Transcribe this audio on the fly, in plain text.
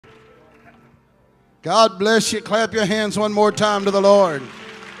God bless you. Clap your hands one more time to the Lord.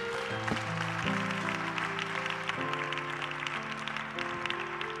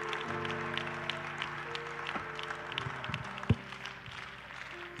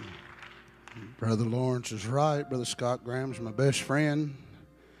 Brother Lawrence is right. Brother Scott Graham's my best friend.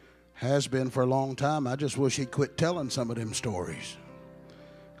 Has been for a long time. I just wish he'd quit telling some of them stories,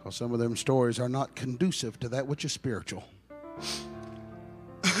 because some of them stories are not conducive to that which is spiritual.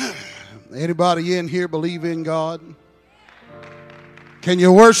 Anybody in here believe in God? Can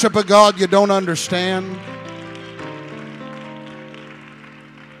you worship a God you don't understand?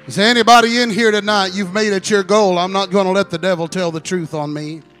 Is there anybody in here tonight, you've made it your goal, I'm not going to let the devil tell the truth on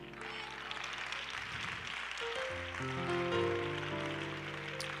me?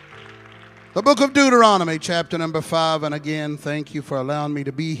 The book of Deuteronomy, chapter number 5. And again, thank you for allowing me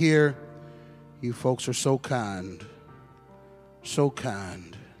to be here. You folks are so kind. So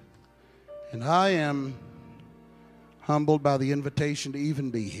kind. And I am humbled by the invitation to even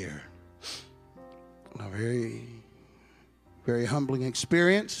be here. A very, very humbling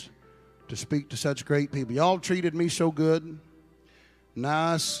experience to speak to such great people. Y'all treated me so good.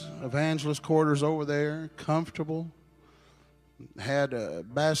 Nice evangelist quarters over there, comfortable. Had a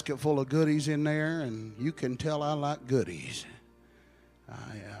basket full of goodies in there, and you can tell I like goodies.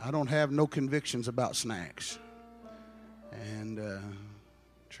 I don't have no convictions about snacks. And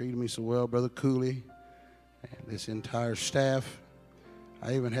treated me so well, Brother Cooley, and this entire staff.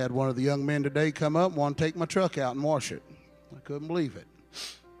 I even had one of the young men today come up and want to take my truck out and wash it. I couldn't believe it.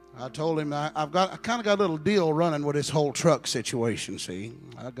 I told him I kind of got a little deal running with this whole truck situation, see.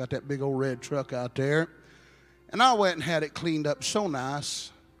 I got that big old red truck out there. And I went and had it cleaned up so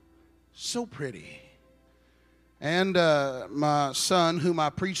nice, so pretty. And my son, whom I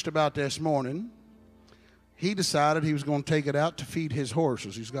preached about this morning, he decided he was going to take it out to feed his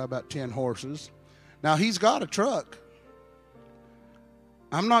horses. He's got about 10 horses. Now, he's got a truck.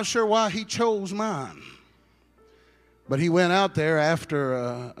 I'm not sure why he chose mine. But he went out there after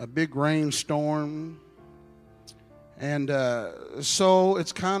a big rainstorm. And so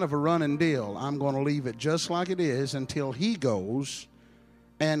it's kind of a running deal. I'm going to leave it just like it is until he goes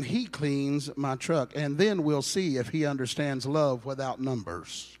and he cleans my truck. And then we'll see if he understands love without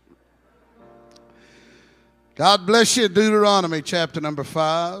numbers. God bless you. Deuteronomy chapter number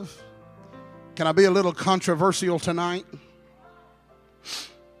 5. Can I be a little controversial tonight?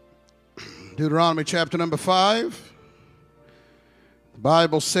 Deuteronomy chapter number 5. The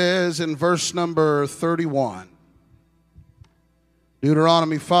Bible says in verse number 31.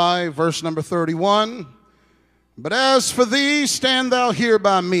 Deuteronomy 5, verse number 31. But as for thee, stand thou here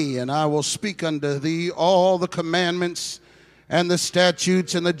by me, and I will speak unto thee all the commandments and the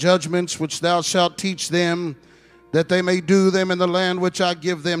statutes and the judgments which thou shalt teach them, that they may do them in the land which I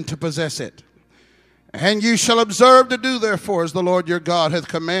give them to possess it. And you shall observe to do therefore as the Lord your God hath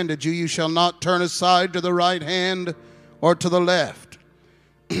commanded you. You shall not turn aside to the right hand or to the left.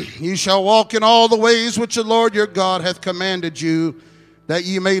 You shall walk in all the ways which the Lord your God hath commanded you, that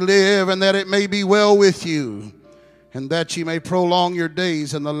ye may live, and that it may be well with you, and that ye may prolong your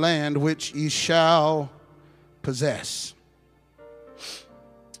days in the land which ye shall possess.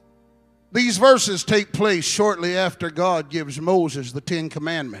 These verses take place shortly after God gives Moses the 10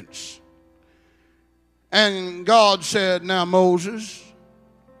 Commandments. And God said, now Moses,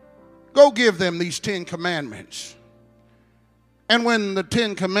 go give them these 10 Commandments. And when the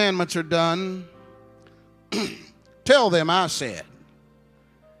 10 Commandments are done, tell them I said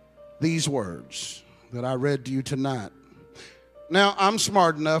these words that I read to you tonight. Now, I'm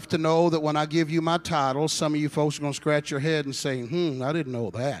smart enough to know that when I give you my title, some of you folks are going to scratch your head and say, I didn't know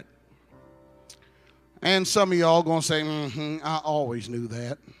that. And some of y'all going to say, I always knew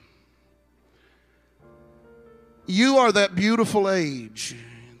that. You are that beautiful age,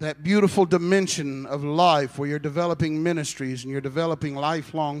 that beautiful dimension of life where you're developing ministries and you're developing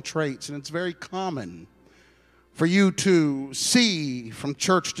lifelong traits, and it's very common for you to see from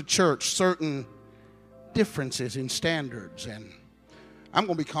church to church certain differences in standards. And I'm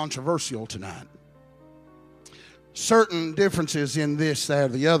going to be controversial tonight. Certain differences in this, that,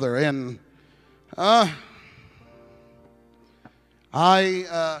 or the other. And I'm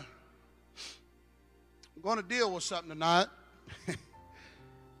going to deal with something tonight.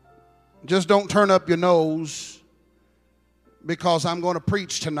 Just don't turn up your nose, because I'm going to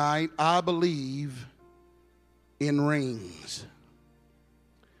preach tonight. I believe in rings.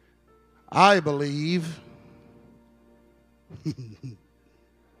 I believe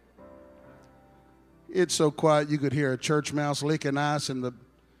it's so quiet you could hear a church mouse licking ice in the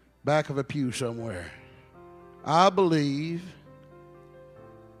back of a pew somewhere. I believe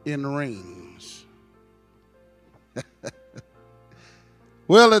in rings.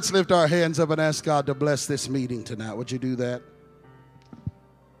 Well, let's lift our hands up and ask God to bless this meeting tonight. Would you do that?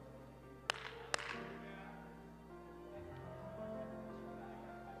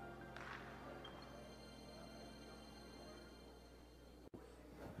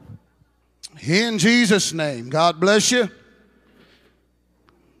 In Jesus' name, God bless you.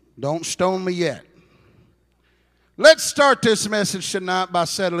 Don't stone me yet. Let's start this message tonight by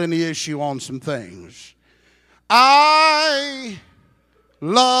settling the issue on some things. I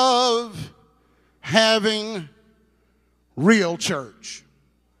love having real church.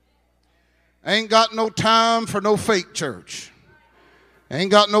 Ain't got no time for no fake church. Ain't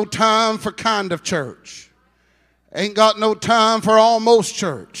got no time for kind of church. Ain't got no time for almost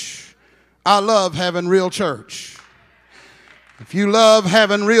church. I love having real church. If you love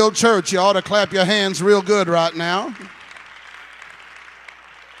having real church, you ought to clap your hands real good right now.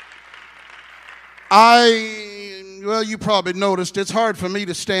 Well, you probably noticed it's hard for me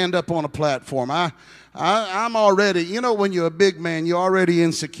to stand up on a platform. I'm already, you know, when you're a big man, you're already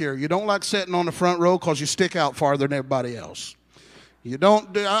insecure. You don't like sitting on the front row because you stick out farther than everybody else. You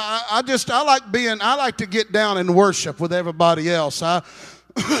don't, I like to get down and worship with everybody else.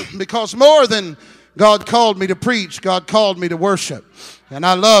 Because more than God called me to preach, God called me to worship. And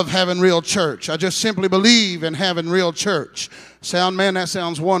I love having real church. I just simply believe in having real church. Sound man, that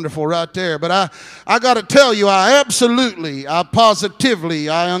sounds wonderful right there. But I got to tell you, I positively,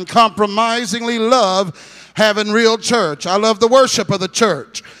 I uncompromisingly love having real church. I love the worship of the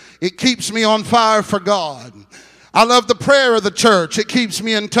church. It keeps me on fire for God. I love the prayer of the church. It keeps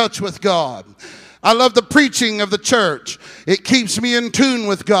me in touch with God. I love the preaching of the church. It keeps me in tune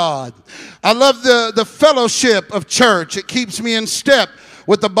with God. I love the fellowship of church. It keeps me in step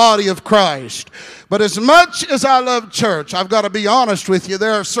with the body of Christ. But as much as I love church, I've got to be honest with you,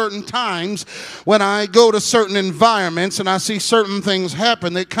 there are certain times when I go to certain environments and I see certain things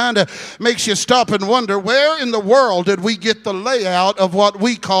happen that kind of makes you stop and wonder, where in the world did we get the layout of what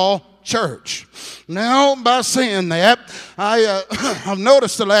we call church? Now, by saying that, I've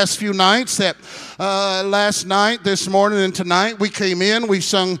noticed the last few nights that last night, this morning, and tonight, we came in, we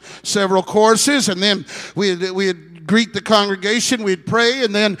sung several choruses, and then we'd greet the congregation, we'd pray,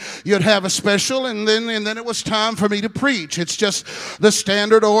 and then you'd have a special, and then it was time for me to preach. It's just the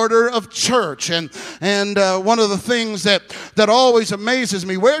standard order of church. And one of the things that always amazes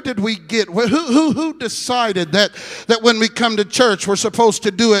me, where did we get, who decided that when we come to church, we're supposed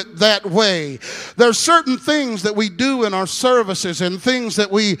to do it that way? There's certain things that we do in our services and things that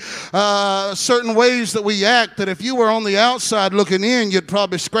certain ways that we act that if you were on the outside looking in, you'd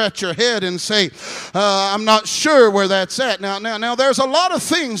probably scratch your head and say, I'm not sure where that's at. Now, there's a lot of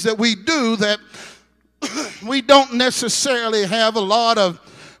things that we do that we don't necessarily have a lot of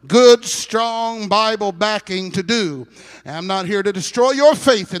good, strong Bible backing to do. I'm not here to destroy your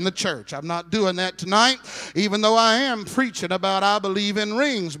faith in the church. I'm not doing that tonight, even though I am preaching about I believe in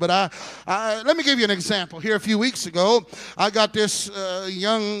rings. But let me give you an example. Here a few weeks ago, I got this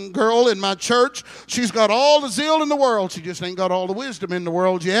young girl in my church. She's got all the zeal in the world. She just ain't got all the wisdom in the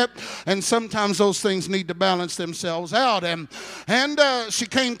world yet. And sometimes those things need to balance themselves out. And she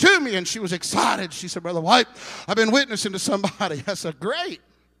came to me and she was excited. She said, Brother White, I've been witnessing to somebody. I said, great.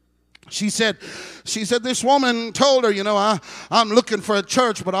 She said, this woman told her, I'm looking for a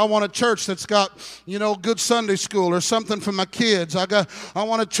church, but I want a church that's got, good Sunday school or something for my kids. I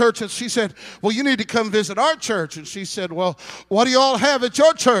want a church. And she said, well, you need to come visit our church. And she said, well, what do you all have at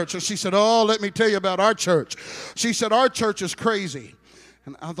your church? And she said, oh, let me tell you about our church. She said, our church is crazy.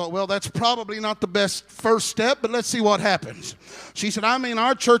 And I thought, well, that's probably not the best first step, but let's see what happens. She said,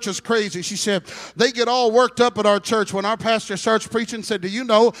 our church is crazy. She said, they get all worked up at our church. When our pastor starts preaching, said, do you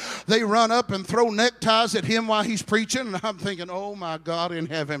know they run up and throw neckties at him while he's preaching? And I'm thinking, oh, my God in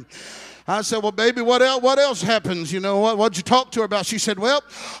heaven. I said, well, baby, what else happens? What'd you talk to her about? She said, well,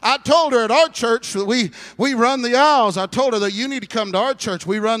 I told her at our church that we run the aisles. I told her that you need to come to our church.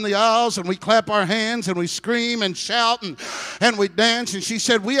 We run the aisles and we clap our hands and we scream and shout and we dance. And she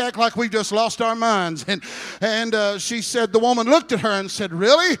said, we act like we just lost our minds. And she said, the woman looked at her and said,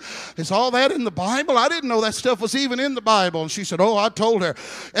 really? Is all that in the Bible? I didn't know that stuff was even in the Bible. And she said, oh, I told her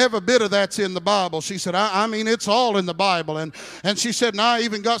every bit of that's in the Bible. She said, I mean, it's all in the Bible. And she said, and I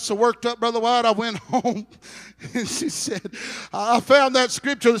even got so worked up, Brother White, I went home and she said, I found that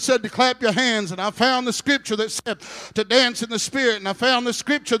scripture that said to clap your hands, and I found the scripture that said to dance in the Spirit, and I found the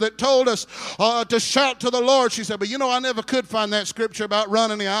scripture that told us to shout to the Lord. She said, but I never could find that scripture about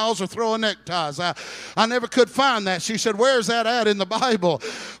running the aisles or throwing neckties. I never could find that. She said, where's that at in the Bible?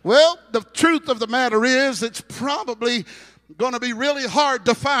 Well, the truth of the matter is it's probably going to be really hard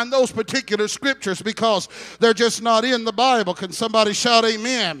to find those particular scriptures because they're just not in the Bible. Can somebody shout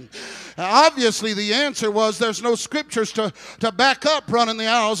amen? Obviously, the answer was there's no scriptures to back up running the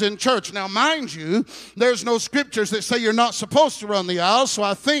aisles in church. Now, mind you, there's no scriptures that say you're not supposed to run the aisles, so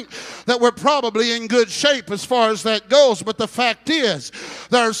I think that we're probably in good shape as far as that goes. But the fact is,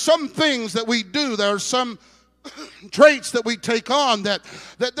 there are some things that we do, there are some traits that we take on that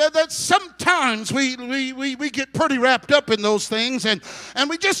sometimes we get pretty wrapped up in those things, and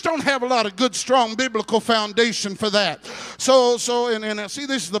we just don't have a lot of good, strong biblical foundation for that. So and see,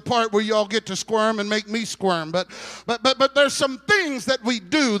 this is the part where y'all get to squirm and make me squirm. But there's some things that we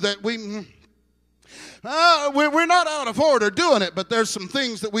do that we're not out of order doing it, but there's some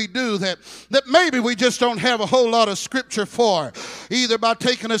things that we do that maybe we just don't have a whole lot of scripture for, either by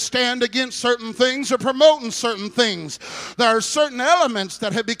taking a stand against certain things or promoting certain things. There are certain elements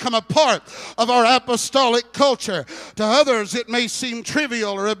that have become a part of our apostolic culture. To others, it may seem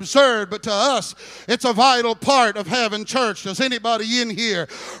trivial or absurd, but to us, it's a vital part of having church. Does anybody in here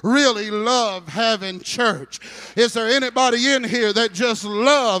really love having church? Is there anybody in here that just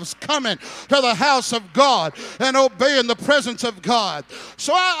loves coming to the house of God and obeying the presence of God?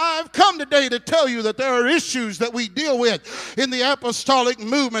 So I've come today to tell you that there are issues that we deal with in the apostolic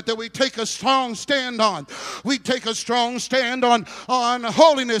movement that we take a strong stand on. We take a strong stand on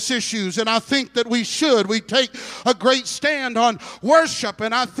holiness issues, and I think that we should. We take a great stand on worship,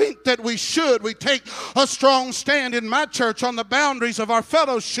 and I think that we should. We take a strong stand in my church on the boundaries of our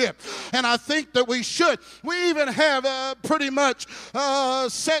fellowship, and I think that we should. We even have pretty much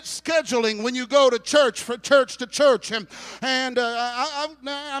set scheduling when you go to church, for church to church, and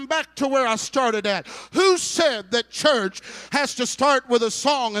I'm back to where I started at. Who said that church has to start with a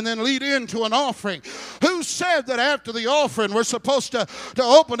song and then lead into an offering? Who said that after the offering we're supposed to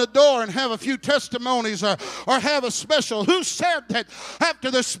open the door and have a few testimonies or have a special? Who said that after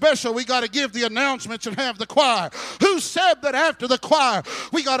the special we got to give the announcements and have the choir? Who said that after the choir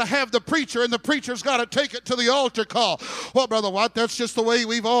we got to have the preacher and the preacher's got to take it to the altar call? Well, Brother Watt, that's just the way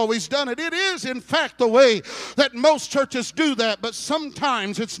we've always done it. It is, in fact, the way that most churches do that, but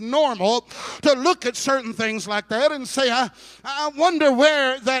sometimes it's normal to look at certain things like that and say, I wonder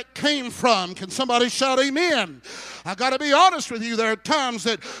where that came from. Can somebody shout amen? I got to be honest with you, there are times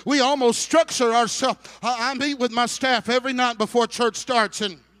that we almost structure ourselves. I meet with my staff every night before church starts,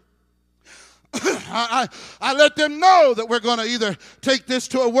 and I let them know that we're going to either take this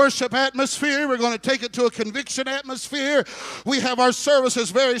to a worship atmosphere, we're going to take it to a conviction atmosphere. We have our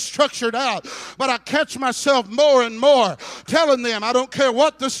services very structured out, but I catch myself more and more telling them, I don't care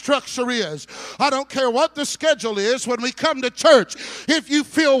what the structure is, I don't care what the schedule is. When we come to church, if you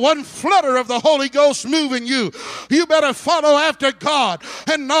feel one flutter of the Holy Ghost moving you, you better follow after God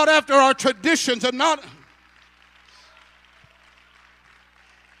and not after our traditions and not...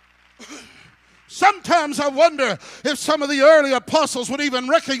 Sometimes I wonder if some of the early apostles would even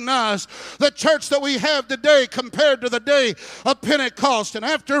recognize the church that we have today compared to the day of Pentecost. And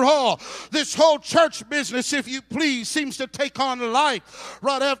after all, this whole church business, if you please, seems to take on life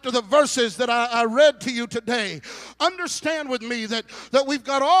right after the verses that I read to you today. Understand with me that we've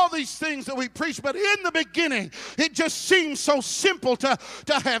got all these things that we preach, but in the beginning, it just seems so simple to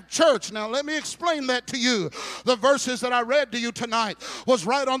have church. Now, let me explain that to you. The verses that I read to you tonight was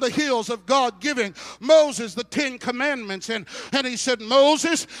right on the heels of God giving Moses the 10 Commandments, and he said,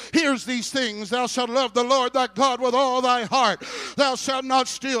 Moses, here's these things. Thou shalt love the Lord thy God with all thy heart. Thou shalt not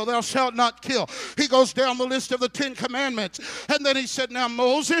steal. Thou shalt not kill. He goes down the list of the 10 Commandments, and then he said, now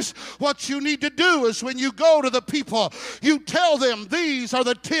Moses, what you need to do is when you go to the people, you tell them these are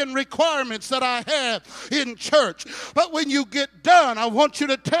the 10 requirements that I have in church. But when you get done, I want you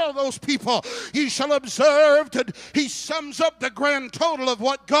to tell those people, ye shall observe to... He sums up the grand total of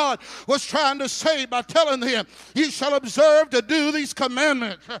what God was trying to say by telling them, you shall observe to do these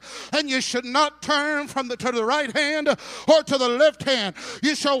commandments, and you should not turn to the right hand or to the left hand.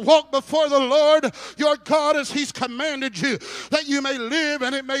 You shall walk before the Lord your God as he's commanded you, that you may live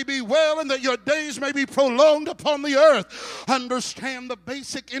and it may be well, and that your days may be prolonged upon the earth. Understand the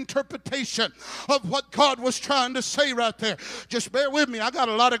basic interpretation of what God was trying to say right there. Just bear with me. I got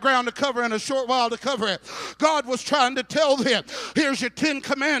a lot of ground to cover in a short while to cover it. God was trying to tell them, here's your 10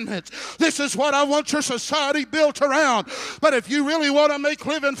 commandments. This is what I want your society built around. But if you really want to make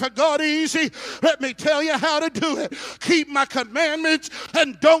living for God easy, let me tell you how to do it. Keep my commandments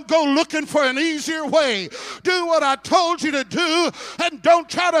and don't go looking for an easier way. Do what I told you to do and don't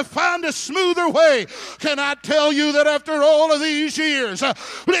try to find a smoother way. Can I tell you that after all of these years,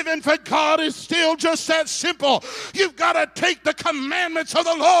 living for God is still just that simple. You've got to take the commandments of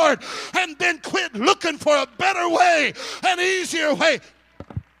the Lord and then quit looking for a better way, an easier way.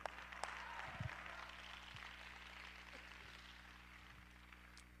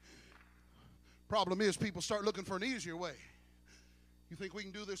 Problem is, people start looking for an easier way. You think we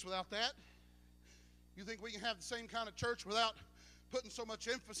can do this without that? You think we can have the same kind of church without putting so much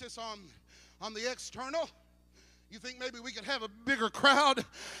emphasis on the external? You think maybe we could have a bigger crowd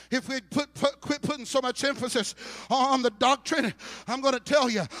if we'd quit putting so much emphasis on the doctrine? I'm going to tell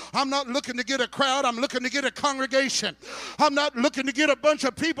you, I'm not looking to get a crowd. I'm looking to get a congregation. I'm not looking to get a bunch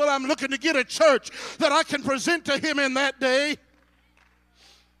of people. I'm looking to get a church that I can present to him in that day.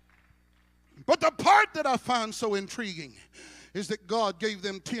 But the part that I find so intriguing is that God gave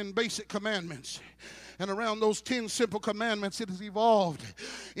them 10 basic commandments. And around those 10 simple commandments, it has evolved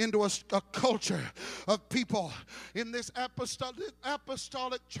into a culture of people. In this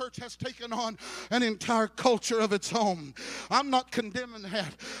apostolic church has taken on an entire culture of its own. I'm not condemning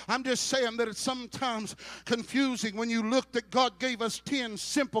that. I'm just saying that it's sometimes confusing when you look that God gave us 10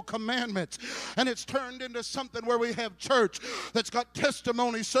 simple commandments, and it's turned into something where we have church that's got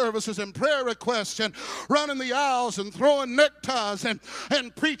testimony services and prayer requests and running the aisles and throwing neckties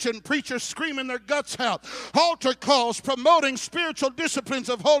and preachers screaming their guts out. Altar calls promoting spiritual disciplines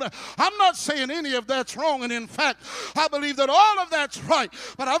of holiness. I'm not saying any of that's wrong, and in fact, I believe that all of that's right.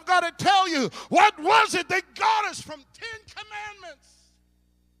 But I've got to tell you, what was it that got us from 10 commandments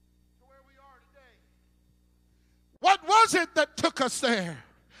to where we are today? What was it that took us there?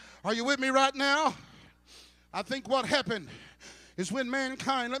 Are you with me right now? I think what happened is when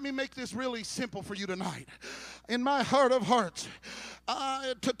mankind, let me make this really simple for you tonight. In my heart of hearts,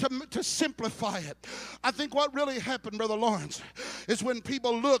 to simplify it, I think what really happened, Brother Lawrence, is when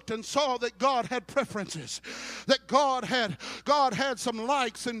people looked and saw that God had preferences, that God had some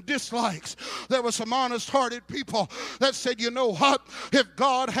likes and dislikes. There were some honest-hearted people that said, you know what, if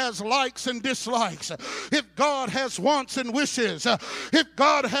God has likes and dislikes, if God has wants and wishes, if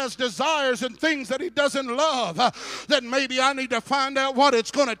God has desires and things that he doesn't love, then maybe I need to find out what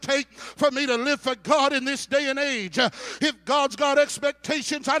it's going to take for me to live for God in this day and age. If God's got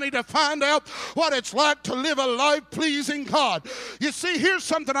expectations, I need to find out what it's like to live a life pleasing God. You see, here's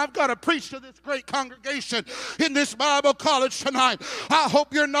something I've got to preach to this great congregation in this Bible college tonight. I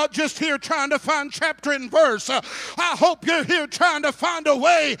hope you're not just here trying to find chapter and verse. I hope you're here trying to find a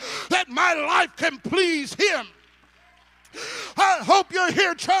way that my life can please him. I hope you're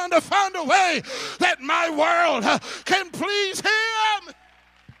here trying to find a way that my world can please him.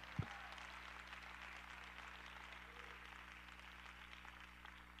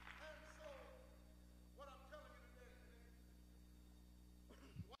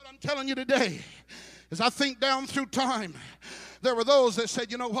 I'm telling you today, as I think down through time, there were those that said,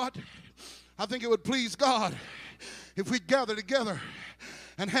 you know what, I think it would please God if we'd gather together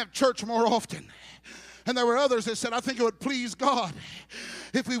and have church more often. And there were others that said, I think it would please God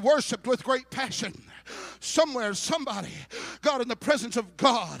if we worshiped with great passion. Somewhere, somebody got in the presence of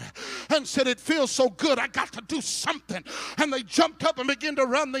God and said, it feels so good, I got to do something. And they jumped up and began to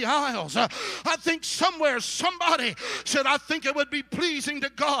run the aisles. I think somewhere, somebody said, I think it would be pleasing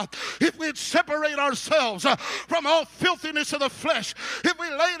to God if we'd separate ourselves from all filthiness of the flesh, if we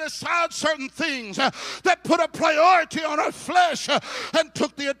laid aside certain things that put a priority on our flesh and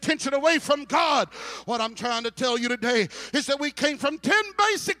took the attention away from God. What I'm trying to tell you today is that we came from 10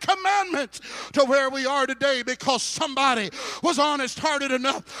 basic commandments to where we are today because somebody was honest-hearted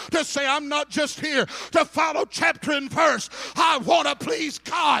enough to say, I'm not just here to follow chapter and verse. I want to please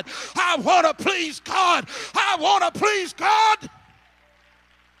God. I want to please God. I want to please God.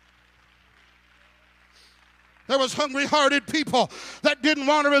 There was hungry-hearted people that didn't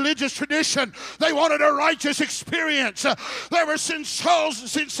want a religious tradition. They wanted a righteous experience. There were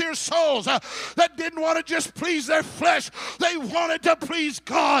sincere souls that didn't want to just please their flesh. They wanted to please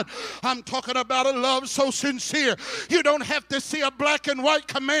God. I'm talking about a love so sincere. You don't have to see a black and white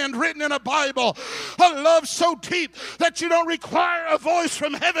command written in a Bible. A love so deep that you don't require a voice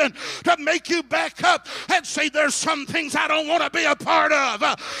from heaven to make you back up and say, there's some things I don't want to be a part of.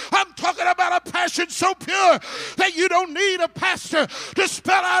 I'm talking about a passion so pure that you don't need a pastor to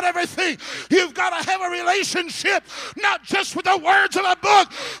spell out everything. You've got to have a relationship, not just with the words of a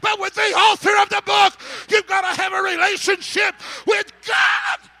book, but with the author of the book. You've got to have a relationship with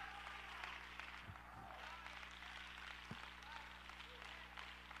God.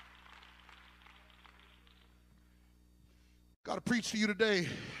 Got to preach to you today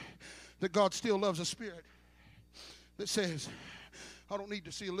that God still loves a spirit that says, I don't need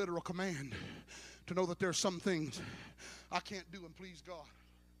to see a literal command to know that there are some things I can't do and please God.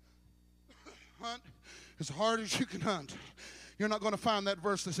 Hunt as hard as you can hunt. You're not going to find that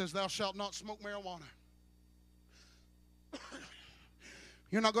verse that says, thou shalt not smoke marijuana.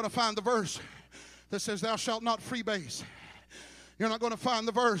 You're not going to find the verse that says, thou shalt not freebase. You're not going to find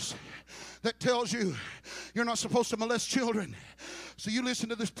the verse that tells you you're not supposed to molest children. So you listen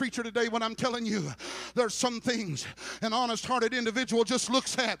to this preacher today when I'm telling you there's some things an honest-hearted individual just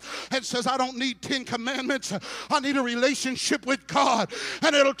looks at and says, I don't need 10 commandments. I need a relationship with God,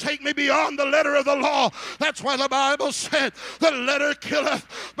 and it'll take me beyond the letter of the law. That's why the Bible said the letter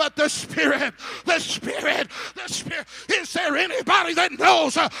killeth, but the Spirit. Is there anybody that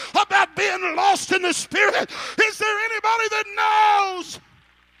knows about being lost in the Spirit? Is there anybody that knows?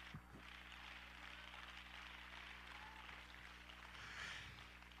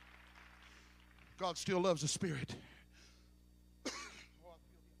 God still loves the Spirit. Is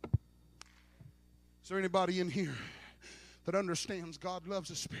there anybody in here that understands God loves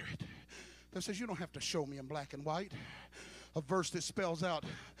the Spirit? That says you don't have to show me in black and white a verse that spells out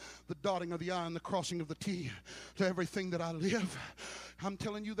the dotting of the I and the crossing of the T to everything that I live. I'm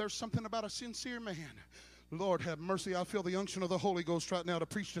telling you, there's something about a sincere man. Lord have mercy, I feel the unction of the Holy Ghost right now to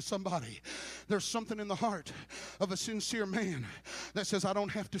preach to somebody. There's something in the heart of a sincere man that says, I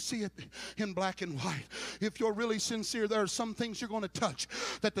don't have to see it in black and white. If you're really sincere, there are some things you're going to touch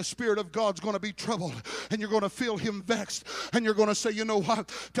that the Spirit of God's going to be troubled, and you're going to feel Him vexed, and you're going to say, you know what,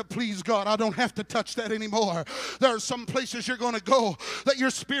 to please God, I don't have to touch that anymore. There are some places you're going to go that your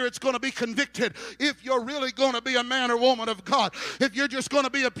spirit's going to be convicted. If you're really going to be a man or woman of God, if you're just going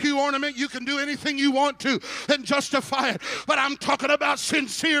to be a pew ornament, you can do anything you want to and justify it. But I'm talking about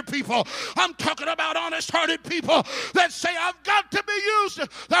sincere people. I'm talking about honest-hearted people that say, I've got to be used.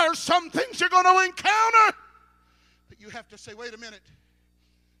 There are some things you're going to encounter that you have to say, wait a minute.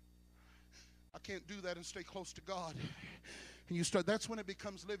 I can't do that and stay close to God. And you start, that's when it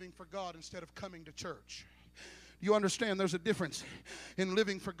becomes living for God instead of coming to church. You understand there's a difference in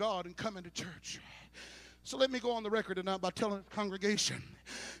living for God and coming to church. So let me go on the record tonight by telling the congregation,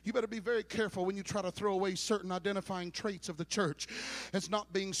 you better be very careful when you try to throw away certain identifying traits of the church as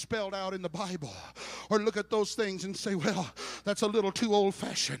not being spelled out in the Bible. Or look at those things and say, well, that's a little too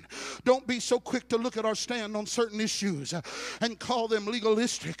old-fashioned. Don't be so quick to look at our stand on certain issues and call them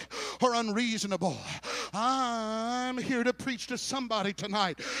legalistic or unreasonable. I'm here to preach to somebody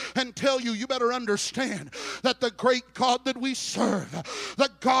tonight and tell you, you better understand that the great God that we serve, the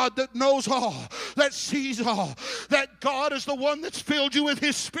God that knows all, that sees all, that God is the one that's filled you with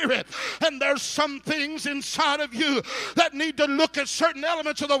His Spirit, and there's some things inside of you that need to look at certain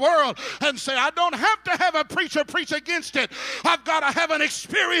elements of the world and say, I don't have to have a preacher preach against it. I've got to have an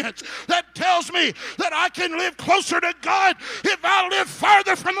experience that tells me that I can live closer to God if I live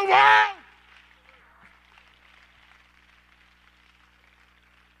farther from the world.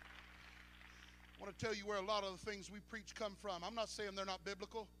 I want to tell you where a lot of the things we preach come from. I'm not saying they're not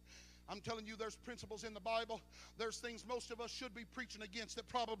biblical. I'm telling you, there's principles in the Bible. There's things most of us should be preaching against that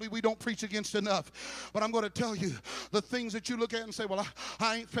probably we don't preach against enough. But I'm going to tell you, the things that you look at and say, well,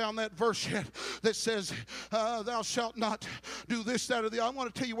 I ain't found that verse yet that says, thou shalt not do this, that, or the other. I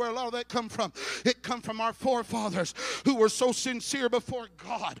want to tell you where a lot of that come from. It come from our forefathers who were so sincere before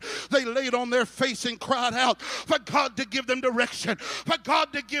God. They laid on their face and cried out for God to give them direction, for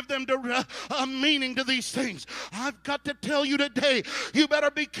God to give them a meaning to these things. I've got to tell you today, you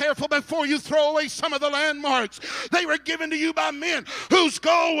better be careful before you throw away some of the landmarks. They were given to you by men whose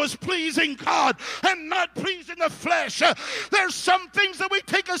goal was pleasing God and not pleasing the flesh. There's some things that we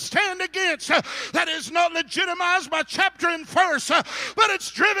take a stand against that is not legitimized by chapter and verse, but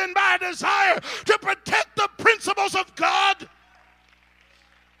it's driven by a desire to protect the principles of God.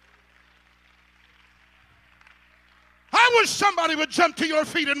 I wish somebody would jump to your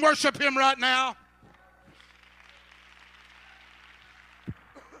feet and worship Him right now.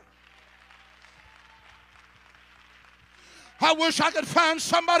 I wish I could find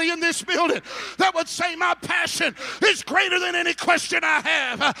somebody in this building that would say my passion is greater than any question I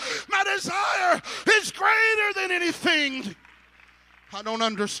have. My desire is greater than anything I don't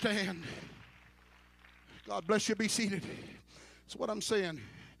understand. God bless you. Be seated. So what I'm saying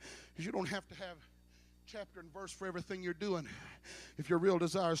is you don't have to have chapter and verse for everything you're doing if your real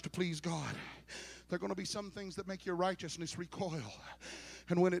desire is to please God. There are going to be some things that make your righteousness recoil.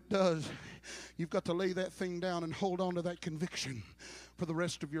 And when it does, you've got to lay that thing down and hold on to that conviction for the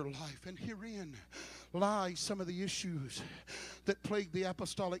rest of your life. And herein lie some of the issues that plagued the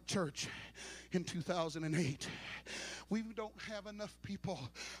Apostolic Church in 2008. We don't have enough people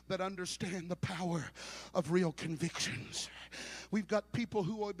that understand the power of real convictions. We've got people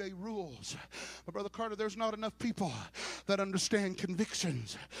who obey rules. But Brother Carter, there's not enough people that understand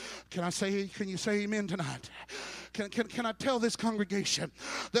convictions. Can you say amen tonight? Can I tell this congregation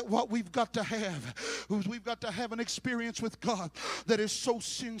that what we've got to have is we've got to have an experience with God that is so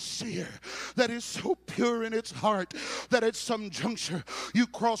sincere, that is so pure in its heart, that at some juncture you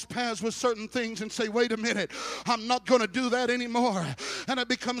cross paths with certain things and say, wait a minute, I'm not going to do that anymore. And it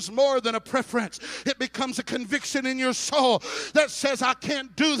becomes more than a preference. It becomes a conviction in your soul that says, I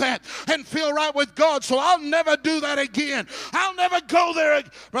can't do that and feel right with God, so I'll never do that again. I'll never go there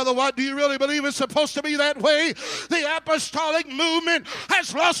again. Brother White, do you really believe it's supposed to be that way? The apostolic movement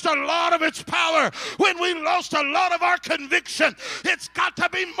has lost a lot of its power when we lost a lot of our conviction. It's got to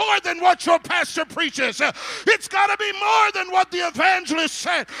be more than what your pastor preaches. It's got to be more than what the evangelist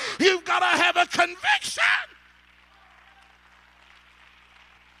said. You've got to have a conviction.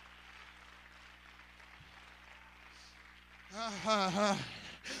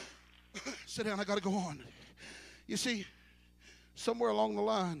 Sit down, I got to go on. You see, somewhere along the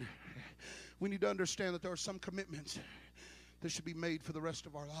line, we need to understand that there are some commitments that should be made for the rest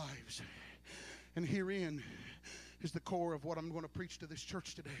of our lives. And herein is the core of what I'm going to preach to this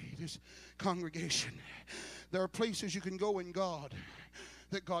church today, this congregation. There are places you can go in God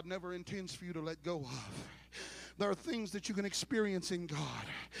that God never intends for you to let go of. There are things that you can experience in God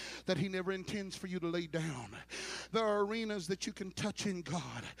that He never intends for you to lay down. There are arenas that you can touch in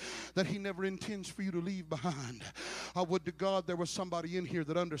God that He never intends for you to leave behind. I would to God there was somebody in here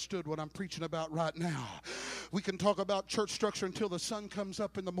that understood what I'm preaching about right now. We can talk about church structure until the sun comes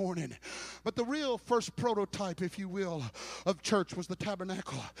up in the morning. But the real first prototype, if you will, of church was the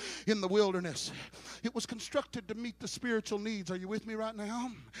tabernacle in the wilderness. It was constructed to meet the spiritual needs. Are you with me right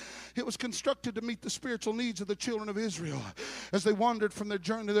now? It was constructed to meet the spiritual needs of the children of Israel as they wandered from their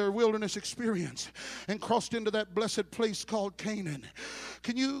journey, their wilderness experience, and crossed into that blessed place called Canaan.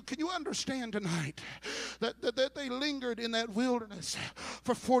 Can you understand tonight that they lingered in that wilderness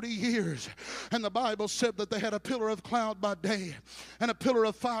for 40 years, and the Bible said that they had a pillar of cloud by day and a pillar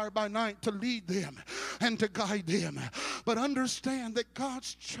of fire by night to lead them and to guide them. But understand that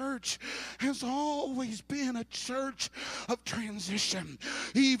God's church has always been a church of transition.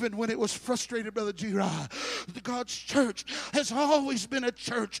 Even when it was frustrated, Brother G-Rah, God's church has always been a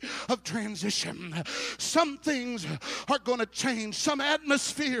church of transition. Some things are going to change. Some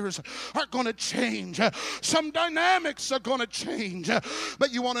atmospheres are going to change. Some dynamics are going to change.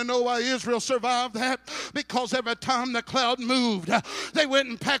 But you want to know why Israel survived that? Because every time the cloud moved, they went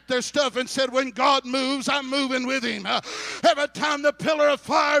and packed their stuff and said, when God moves, I'm moving with Him. Every time the pillar of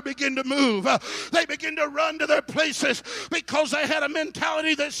fire began to move, they began to run to their places because they had a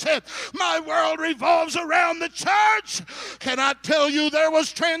mentality that said, my world revolves around the church. Can I tell you there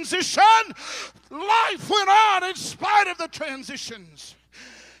was transition? Life went on in spite of the transitions.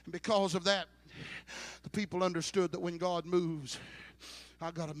 And because of that, the people understood that when God moves, I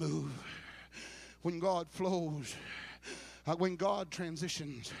got to move. When God flows, when God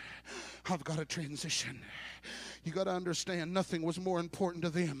transitions, I've got to transition. You got to understand, nothing was more important to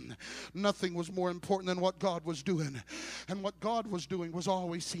them. Nothing was more important than what God was doing. And what God was doing was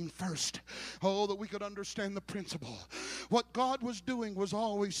always seen first. Oh, that we could understand the principle. What God was doing was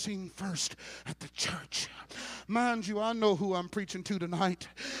always seen first at the church. Mind you, I know who I'm preaching to tonight,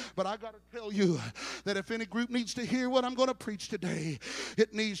 but I got to tell you that if any group needs to hear what I'm going to preach today,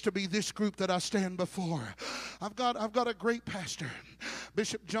 it needs to be this group that I stand before. I've got a great pastor.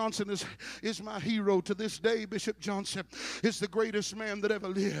 Bishop Johnson is my hero to this day. Bishop Johnson is the greatest man that ever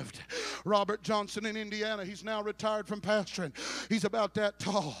lived. Robert Johnson in Indiana, he's now retired from pastoring. He's about that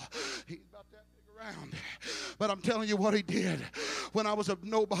tall. He's about that big around. But I'm telling you what he did. When I was a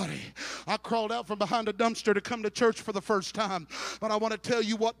nobody, I crawled out from behind a dumpster to come to church for the first time. But I want to tell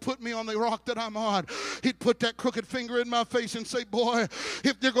you what put me on the rock that I'm on. He'd put that crooked finger in my face and say, boy,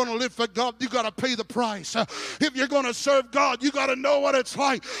 if you're going to live for God, you got to pay the price. If you're going to serve God, you got to know what it's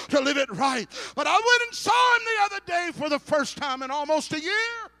like to live it right. But I went and saw him the other day for the first time in almost a year.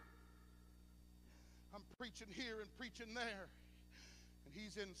 I'm preaching here and preaching there. And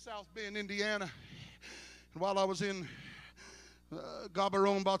he's in South Bend, Indiana. And while I was in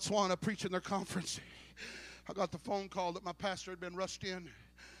Gaborone, Botswana, preaching their conference, I got the phone call that my pastor had been rushed in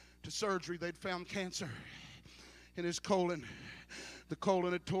to surgery. They'd found cancer in his colon. The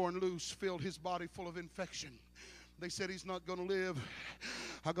colon had torn loose, filled his body full of infection. They said he's not going to live.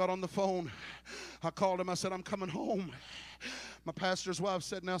 I got on the phone. I called him. I said, I'm coming home. My pastor's wife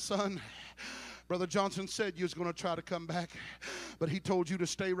said, now, son, Brother Johnson said you was going to try to come back, but he told you to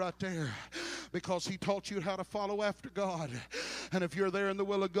stay right there. because he taught you how to follow after God. And if you're there in the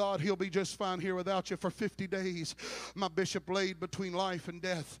will of God, he'll be just fine here without you. For 50 days, my bishop laid between life and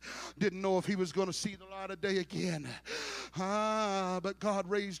death. Didn't know if he was going to see the light of day again. But God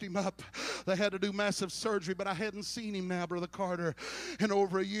raised him up. They had to do massive surgery, but I hadn't seen him now, Brother Carter, in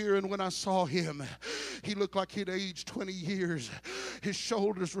over a year. And when I saw him, he looked like he'd aged 20 years. His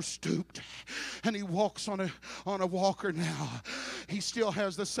shoulders were stooped, and he walks on a walker now. He still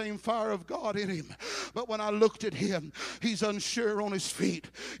has the same fire of God in him. But when I looked at him, he's unsure on his feet.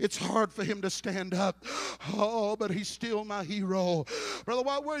 It's hard for him to stand up. Oh, but he's still my hero. Brother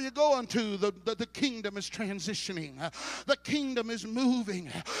White, where are you going to? The kingdom is transitioning. The kingdom is moving.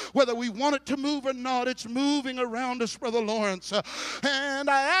 Whether we want it to move or not, it's moving around us, Brother Lawrence. And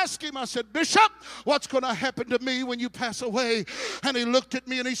I asked him, I said, Bishop, what's going to happen to me when you pass away? And he looked at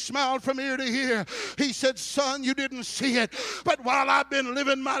me and he smiled from ear to ear. He said, son, you didn't see it, but while I've been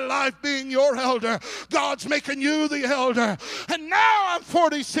living my life being your elder, God's making you the elder. And now I'm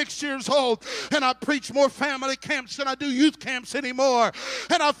 46 years old, and I preach more family camps than I do youth camps anymore.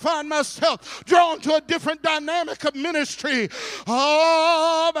 And I find myself drawn to a different dynamic of ministry.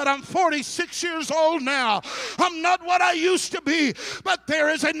 Oh, but I'm 46 years old now. I'm not what I used to be, but there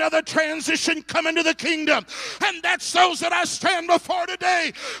is another transition coming to the kingdom, and that's those that I stand before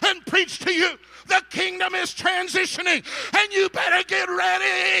today and preach to you. The kingdom is transitioning, and you better get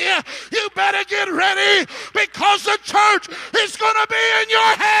ready. You better get ready, because the church is going to be in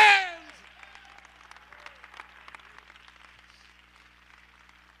your hands.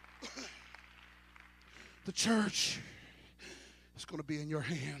 The church is going to be in your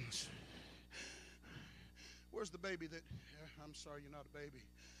hands. Where's the baby that, I'm sorry, you're not a baby.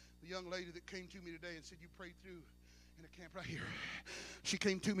 The young lady that came to me today and said you prayed through in a camp right here. She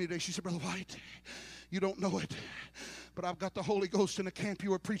came to me today. She said, Brother White, you don't know it, but I've got the Holy Ghost in a camp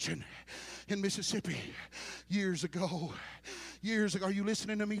you were preaching in Mississippi years ago. Years ago. Are you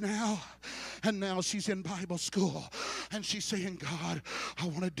listening to me now? And now she's in Bible school, and she's saying, God, I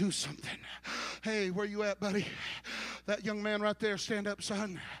want to do something. Hey, where you at, buddy? That young man right there, stand up,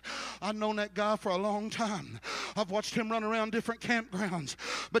 son. I've known that guy for a long time. I've watched him run around different campgrounds.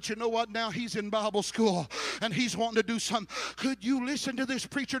 But you know what? Now he's in Bible school, and he's wanting to do something. Could you listen to this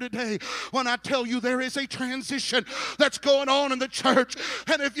preacher today when I tell you there is a transition that's going on in the church?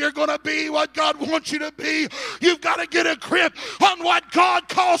 And if you're going to be what God wants you to be, you've got to get a grip on what God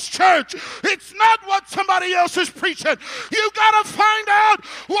calls church. It's not what somebody else is preaching. You've got to find out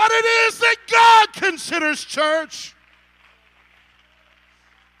what it is that God considers church.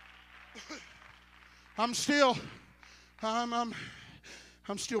 I'm still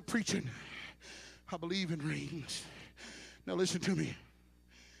preaching. I believe in rings. Now listen to me.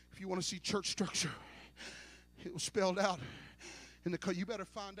 If you want to see church structure, it was spelled out in the code. You better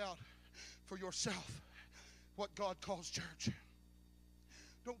find out for yourself what God calls church.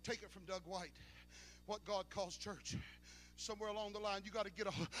 Don't take it from Doug White. What God calls church. Somewhere along the line, you got to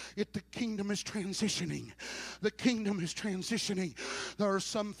get the kingdom is transitioning. The kingdom is transitioning. There are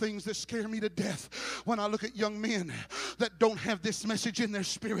some things that scare me to death when I look at young men that don't have this message in their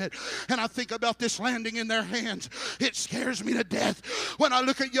spirit, and I think about this landing in their hands. It scares me to death when I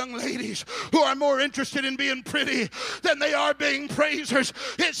look at young ladies who are more interested in being pretty than they are being praisers.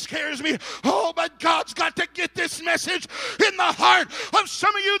 It scares me. Oh, but God's got to get this message in the heart of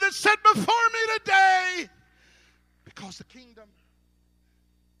some of you that sit before me today. Because the kingdom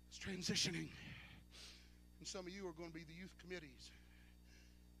is transitioning. And some of you are going to be the youth committees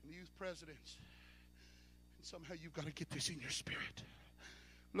and the youth presidents. And somehow you've got to get this in your spirit.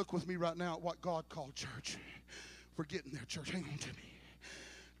 Look with me right now at what God called church. We're getting there, church. Hang on to me.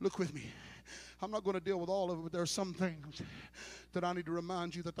 Look with me. I'm not going to deal with all of it, but there are some things that I need to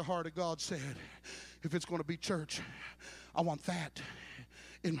remind you that the heart of God said, if it's going to be church, I want that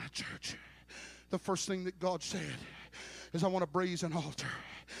in my church. The first thing that God said is I want a brazen altar.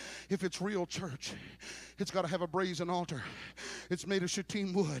 If it's real church, it's got to have a brazen altar. It's made of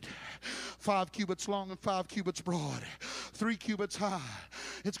shittim wood, 5 cubits long and 5 cubits broad, 3 cubits high.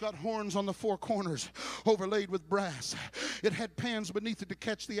 It's got horns on the 4 corners overlaid with brass. It had pans beneath it to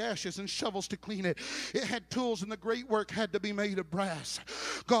catch the ashes and shovels to clean it. It had tools, and the great work had to be made of brass.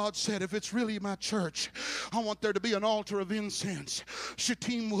 God said, if it's really my church, I want there to be an altar of incense,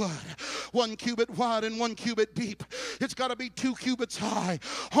 shittim wood, 1 cubit wide and 1 cubit deep. It's got to be 2 cubits high,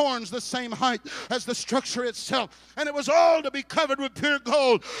 horns the same height as the structure itself, and it was all to be covered with pure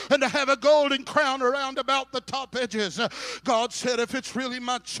gold and to have a golden crown around about the top edges. God said, if it's really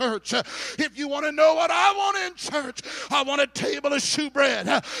my church, if you want to know what I want in church, I want a table of shewbread.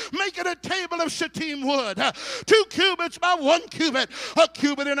 Make it a table of shittim wood. 2 cubits by 1 cubit. A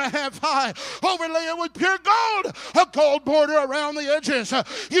cubit and a half high. Overlay it with pure gold. A gold border around the edges.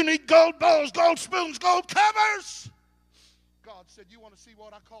 You need gold bowls, gold spoons, gold covers. God said, you want to see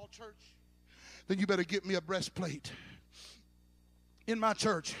what I call church? Then you better get me a breastplate. In my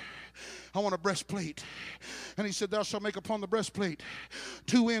church, I want a breastplate. And he said, thou shalt make upon the breastplate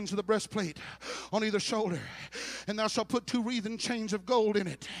 2 ends of the breastplate on either shoulder. And thou shalt put 2 wreathen chains of gold in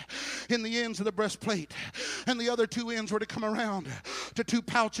it, in the ends of the breastplate. And the other 2 ends were to come around to 2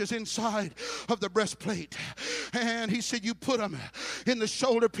 pouches inside of the breastplate. And he said, you put them in the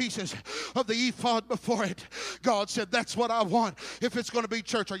shoulder pieces of the ephod before it. God said, that's what I want if it's going to be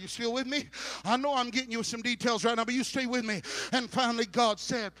church. Are you still with me? I know I'm getting you some details right now, but you stay with me. And finally, God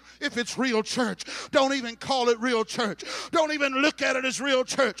said, if it's real church, don't even call it real church. Don't even look at it as real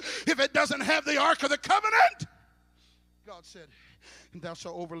church if it doesn't have the Ark of the Covenant. God said, and thou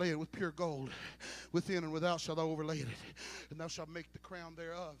shalt overlay it with pure gold. Within and without shalt thou overlay it. And thou shalt make the crown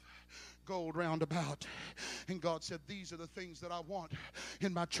thereof gold round about. And God said, these are the things that I want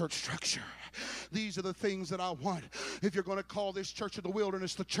in my church structure. These are the things that I want. If you're going to call this church of the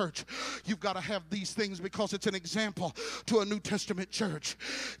wilderness the church, you've got to have these things because it's an example to a New Testament church.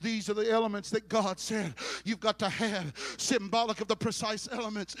 These are the elements that God said you've got to have, symbolic of the precise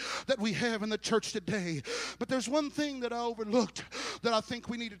elements that we have in the church today. But there's one thing that I overlooked that I think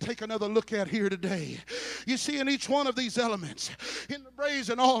we need to take another look at here today. You see, in each one of these elements, in the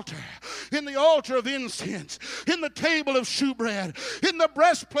brazen altar, in the altar of incense, in the table of shewbread, in the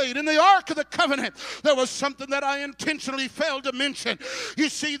breastplate, in the Ark of the Covenant, there was something that I intentionally failed to mention. You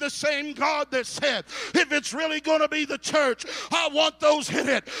see, the same God that said, if it's really going to be the church, I want those in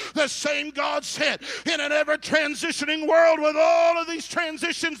it. The same God said, in an ever-transitioning world with all of these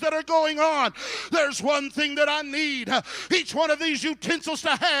transitions that are going on, there's one thing that I need each one of these utensils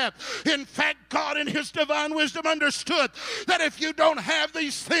to have. In fact, God in his divine wisdom understood that if you don't have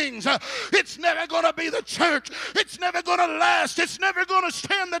these things, it's never going to be the church. It's never going to last. It's never going to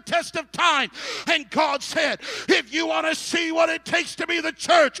stand the test of time. And God said, if you want to see what it takes to be the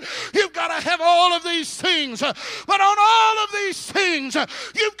church, you've got to have all of these things. But on all of these things,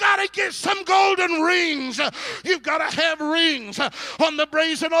 you've got to get some golden rings. You've got to have rings on the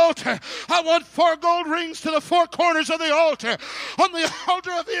brazen altar. I want 4 gold rings to the 4 corners of the altar. On the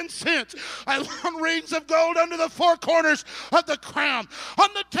altar of incense, I want rings of gold under the 4 corners of the crown. On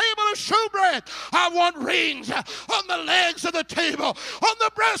the table of shewbread, I want rings on the legs of the table. On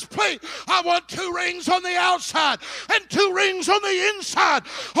the breastplate, I want 2 rings on the outside and 2 rings on the inside.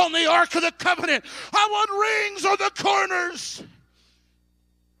 On the Ark of the Covenant, I want rings on the corners.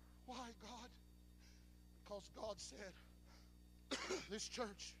 Why, God? Because God said this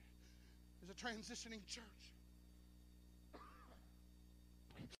church is a transitioning church.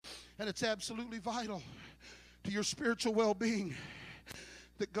 And it's absolutely vital to your spiritual well-being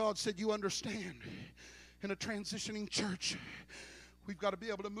that God said you understand. In a transitioning church, we've got to be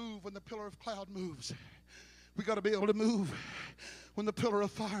able to move when the pillar of cloud moves. We've got to be able to move when the pillar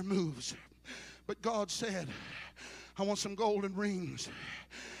of fire moves. But God said, I want some golden rings.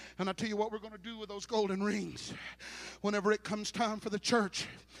 And I'll tell you what we're going to do with those golden rings. Whenever it comes time for the church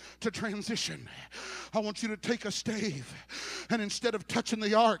to transition, I want you to take a stave, and instead of touching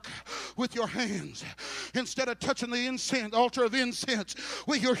the ark with your hands, instead of touching the incense, altar of incense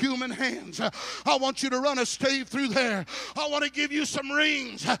with your human hands, I want you to run a stave through there. I want to give you some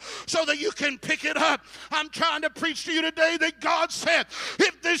rings so that you can pick it up. I'm trying to preach to you today that God said,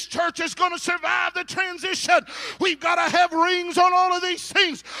 if this church is going to survive the transition, we've got to have rings on all of these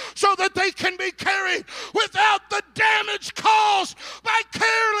things so that they can be carried without the damage caused by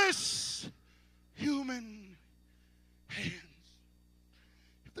careless human hands.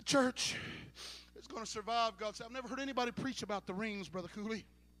 If the church is going to survive, God said, I've never heard anybody preach about the rings, Brother Cooley.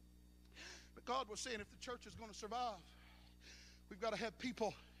 But God was saying if the church is going to survive, we've got to have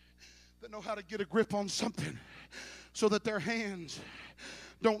people that know how to get a grip on something so that their hands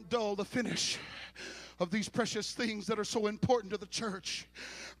don't dull the finish of these precious things that are so important to the church.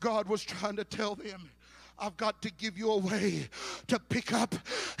 God was trying to tell them, I've got to give you a way to pick up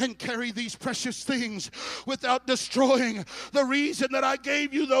and carry these precious things without destroying the reason that I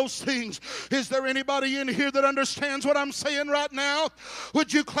gave you those things. Is there anybody in here that understands what I'm saying right now?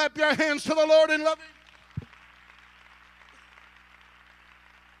 Would you clap your hands to the Lord and love Him?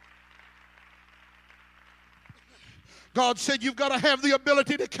 God said you've got to have the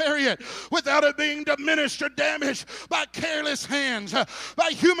ability to carry it without it being diminished or damaged by careless hands,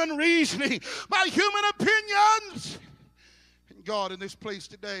 by human reasoning, by human opinions. And God, in this place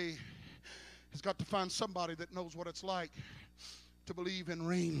today, has got to find somebody that knows what it's like to believe in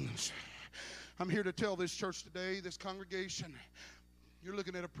rings. I'm here to tell this church today, this congregation, you're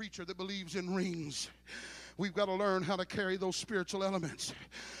looking at a preacher that believes in rings. We've got to learn how to carry those spiritual elements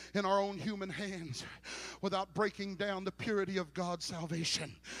in our own human hands without breaking down the purity of God's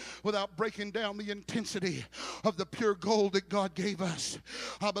salvation, without breaking down the intensity of the pure gold that God gave us.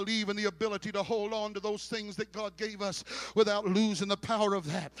 I believe in the ability to hold on to those things that God gave us without losing the power of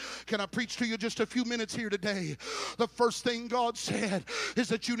that. Can I preach to you just a few minutes here today? The first thing God said is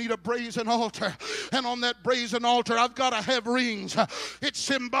that you need a brazen altar, and on that brazen altar I've got to have rings. It's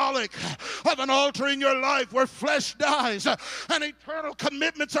symbolic of an altar in your life where flesh dies and eternal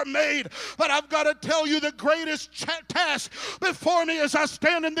commitments are made. But I've got to tell you, the greatest task before me as I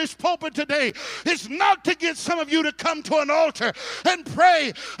stand in this pulpit today is not to get some of you to come to an altar and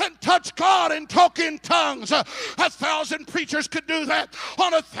pray and touch God and talk in tongues. 1,000 preachers could do that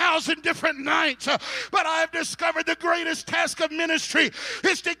on 1,000 different nights. But I've discovered the greatest task of ministry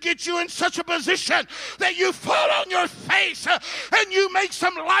is to get you in such a position that you fall on your face and you make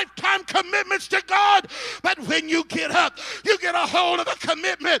some lifetime commitments to God. But when you get up, you get a hold of a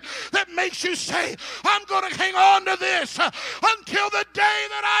commitment that makes you say, I'm going to hang on to this until the day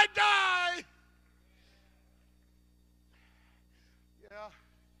that I die. Yeah.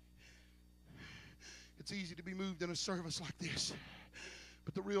 It's easy to be moved in a service like this.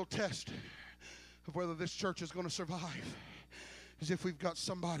 But the real test of whether this church is going to survive is if we've got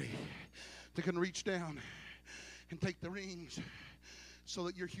somebody that can reach down and take the rings so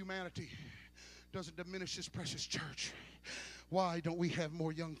that your humanity doesn't diminish this precious church. Why don't we have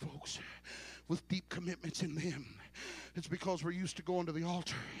more young folks with deep commitments in them? It's because we're used to going to the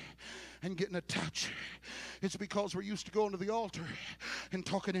altar and getting a touch. It's because we're used to going to the altar and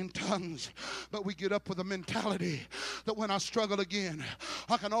talking in tongues. But we get up with a mentality that when I struggle again,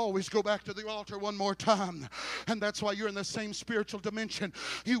 I can always go back to the altar one more time. And that's why you're in the same spiritual dimension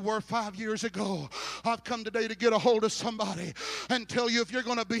you were 5 years ago. I've come today to get a hold of somebody and tell you, if you're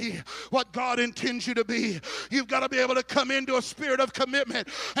going to be what God intends you to be, you've got to be able to come into a spirit of commitment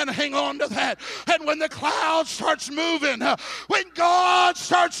and hang on to that. And when the cloud starts moving, when God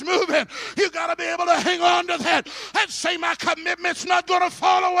starts moving, you've got to be able to hang on to that and say, my commitment's not going to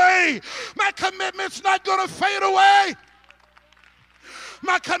fall away. My commitment's not going to fade away.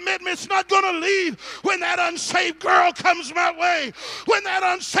 My commitment's not going to leave when that unsaved girl comes my way. When that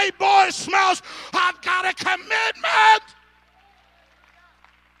unsaved boy smiles, I've got a commitment.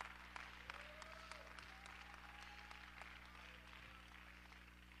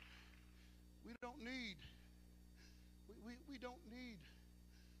 We don't need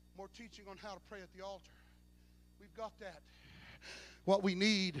more teaching on how to pray at the altar. We've got that. What we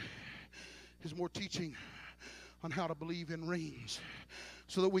need is more teaching on how to believe in rings,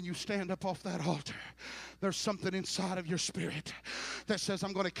 so that when you stand up off that altar, there's something inside of your spirit that says,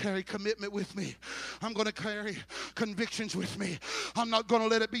 I'm going to carry commitment with me. I'm going to carry convictions with me. I'm not going to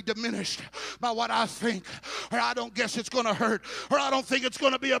let it be diminished by what I think, or I don't guess it's going to hurt, or I don't think it's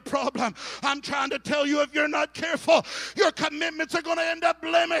going to be a problem. I'm trying to tell you, if you're not careful, your commitments are going to end up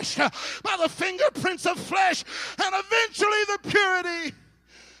blemished by the fingerprints of flesh, and eventually the purity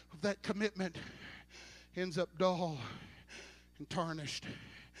of that commitment ends up dull and tarnished.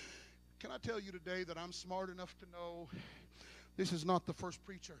 Can I tell you today that I'm smart enough to know this is not the first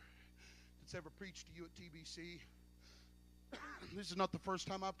preacher that's ever preached to you at TBC. This is not the first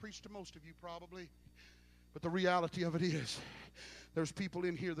time I've preached to most of you probably. But the reality of it is, there's people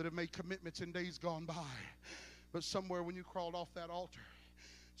in here that have made commitments in days gone by. But somewhere when you crawled off that altar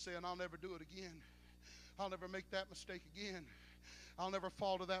saying, I'll never do it again. I'll never make that mistake again. I'll never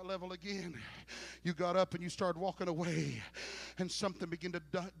fall to that level again. You got up and you started walking away, and something began to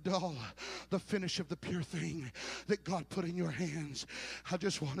dull the finish of the pure thing that God put in your hands. I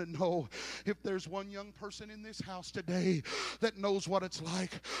just want to know if there's one young person in this house today that knows what it's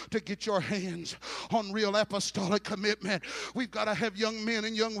like to get your hands on real apostolic commitment. We've got to have young men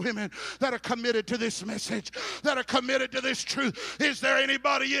and young women that are committed to this message, that are committed to this truth. Is there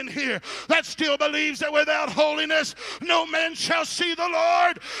anybody in here that still believes that without holiness no man shall see the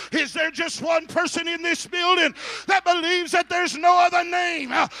Lord? Is there just one person in this building that believes that there's no other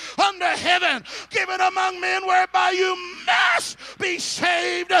name under heaven given among men whereby you must be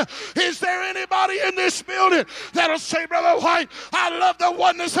saved? Is there anybody in this building that'll say, Brother White, I love the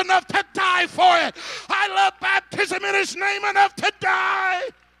oneness enough to die for it. I love baptism in his name enough to die.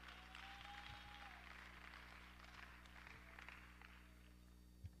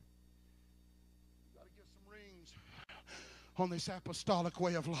 On this apostolic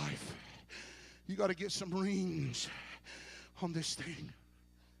way of life, you got to get some rings on this thing.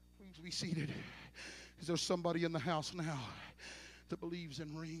 Please be seated. Is there somebody in the house now that believes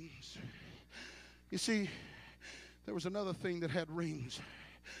in rings? You see, there was another thing that had rings.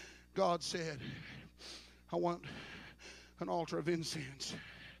 God said, I want an altar of incense.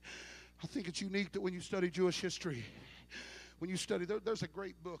 I think it's unique that when you study Jewish history, when you study, there's a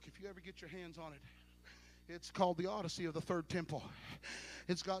great book, if you ever get your hands on it. It's called The Odyssey of the Third Temple.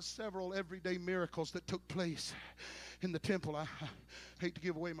 It's got several everyday miracles that took place in the temple. I hate to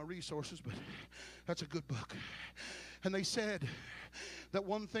give away my resources, but that's a good book. And they said that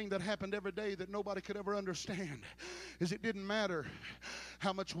one thing that happened every day that nobody could ever understand is it didn't matter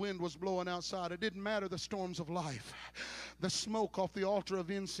how much wind was blowing outside. It didn't matter the storms of life. The smoke off the altar of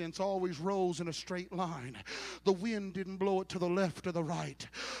incense always rose in a straight line. The wind didn't blow it to the left or the right.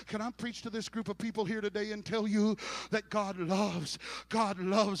 Can I preach to this group of people here today and tell you that God loves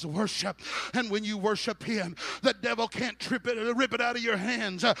worship. And when you worship Him, the devil can't rip it out of your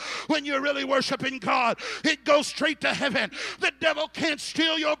hands. When you're really worshiping God, it goes straight to heaven. The devil can't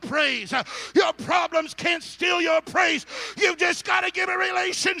steal your praise. Your problems can't steal your praise. You've just got to get a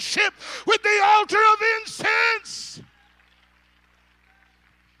relationship with the altar of incense.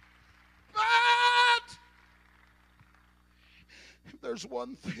 But if there's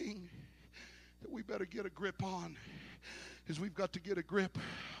one thing that we better get a grip on, is we've got to get a grip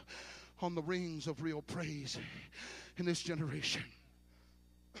on the rings of real praise in this generation.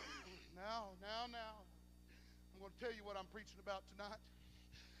 Now, I'm going to tell you what I'm preaching about tonight.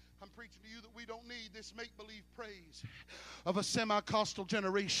 I'm preaching to you that we don't need this make-believe praise of a semi-costal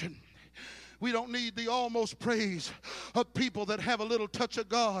generation. We don't need the almost praise of people that have a little touch of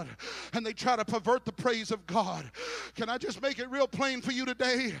God and they try to pervert the praise of God. Can I just make it real plain for you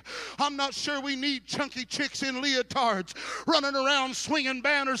today? I'm not sure we need chunky chicks in leotards running around swinging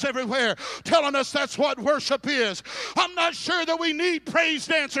banners everywhere telling us that's what worship is. I'm not sure that we need praise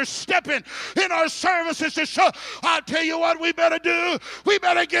dancers stepping in our services to show. I'll tell you what we better do. We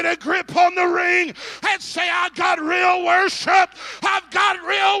better get a grip on the ring and say, I got real worship. I've got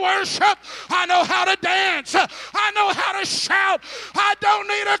real worship. I know how to dance. I know how to shout. I don't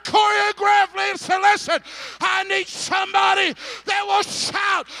need a choreographed listen. I need somebody that will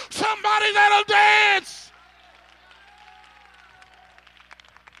shout, somebody that'll dance.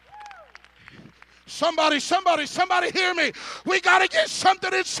 Somebody hear me. We got to get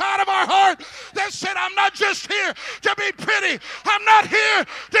something inside of our heart that said, I'm not just here to be pretty. I'm not here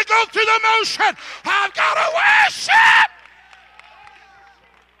to go through the motion. I've got to worship.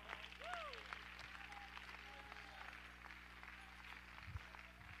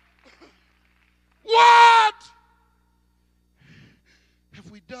 What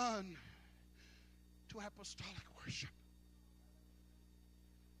have we done to apostolic worship?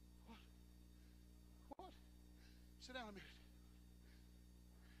 What? Sit down a minute.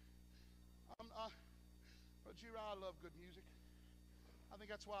 Jira, I love good music. I think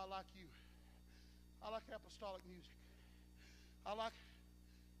that's why I like you. I like apostolic music. I like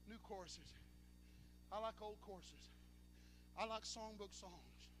new choruses. I like old choruses. I like songbook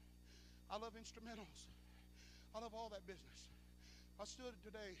songs. I love instrumentals. I love all that business. I stood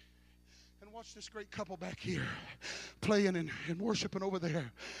today and watched this great couple back here playing and worshiping over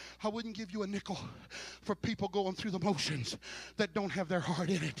there. I wouldn't give you a nickel for people going through the motions that don't have their heart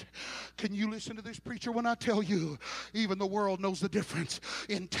in it. Can you listen to this preacher when I tell you, even the world knows the difference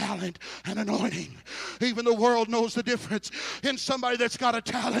in talent and anointing. Even the world knows the difference in somebody that's got a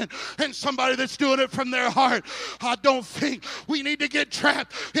talent and somebody that's doing it from their heart. I don't think we need to get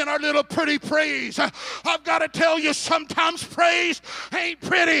trapped in our little pretty praise. I've got to tell you, sometimes praise ain't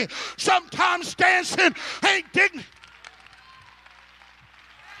pretty. Sometimes dancing ain't dignified.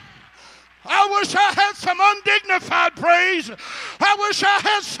 I wish I had some undignified praise. I wish I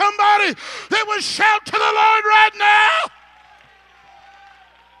had somebody that would shout to the Lord right now.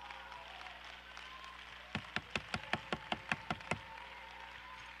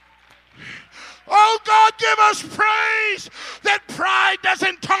 Oh, God, give us praise that pride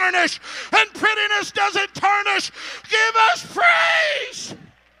doesn't tarnish and prettiness doesn't tarnish. Give us praise.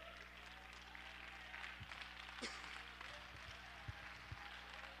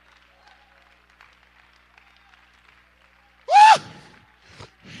 Woo!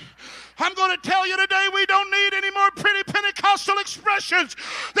 I'm going to tell you today, we don't need any more pretty Pentecostal expressions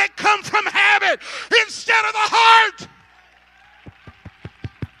that come from habit instead of the heart.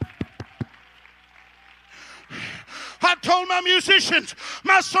 I told my musicians,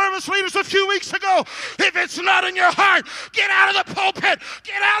 my service leaders a few weeks ago, if it's not in your heart, get out of the pulpit.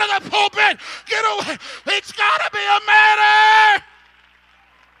 Get out of the pulpit. Get away. It's got to be a matter.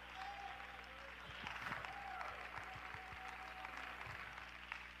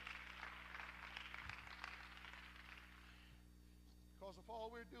 all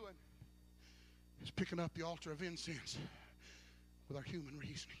we're doing is picking up the altar of incense with our human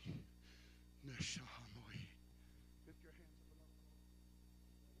reasoning. Lift your hands up.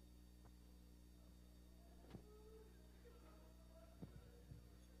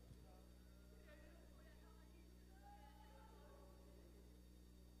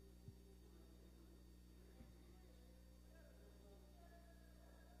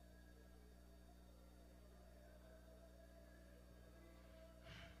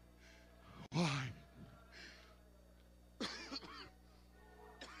 Why?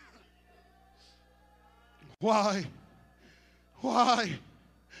 Why? Why?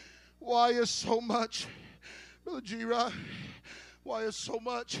 Why is so much, Brother G-Rod, why is so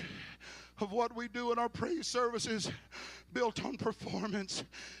much of what we do in our praise services built on performance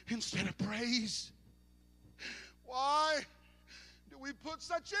instead of praise? Why do we put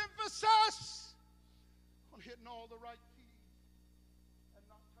such emphasis on hitting all the right keys and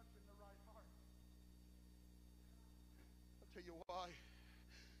not touching the right heart? I'll tell you why.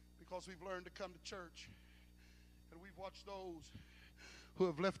 Because we've learned to come to church and we've watched those who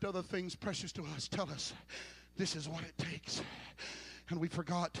have left other things precious to us tell us this is what it takes. And we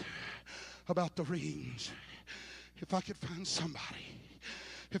forgot about the rings. If I could find somebody,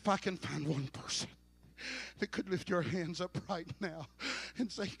 if I can find one person that could lift your hands up right now and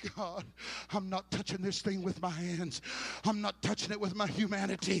say, God, I'm not touching this thing with my hands. I'm not touching it with my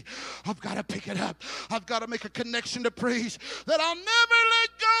humanity. I've got to pick it up. I've got to make a connection to praise that I'll never let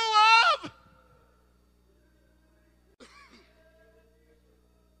go of.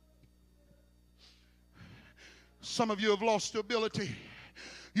 Some of you have lost the ability.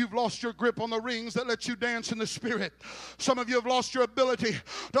 You've lost your grip on the rings that let you dance in the Spirit. Some of you have lost your ability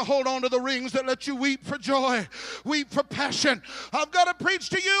to hold on to the rings that let you weep for joy, weep for passion. I've got to preach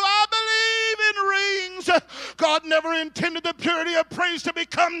to you, I believe in rings. God never intended the purity of praise to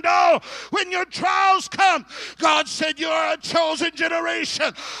become dull when your trials come. God said you are a chosen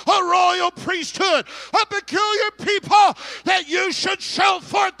generation, a royal priesthood, a peculiar people, that you should show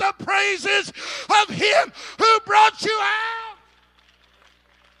forth the praises of Him who brought you out.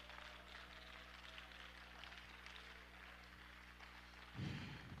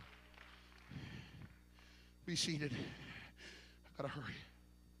 Be seated. I've got to hurry.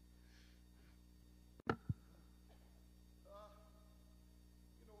 You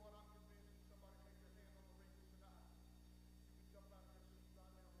know what? I'm convinced somebody take their hand on the rings tonight. You can jump out there and sit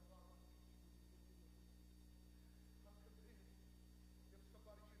right down on the bottom. I'm convinced if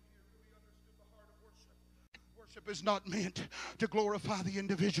somebody in here really understood the heart of worship. Worship is not meant to glorify the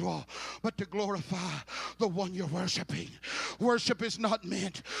individual, but to glorify the one you're worshiping. Worship is not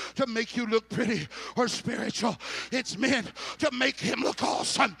meant to make you look pretty or spiritual. It's meant to make Him look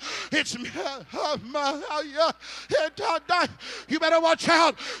awesome. It's you better watch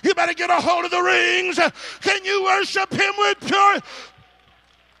out. You better get a hold of the rings. Can you worship Him with pure?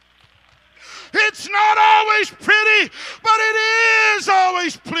 It's not always pretty, but it is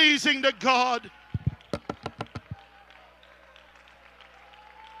always pleasing to God.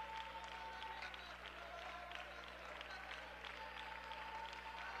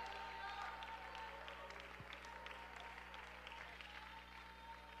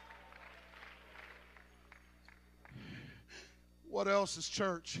 What else is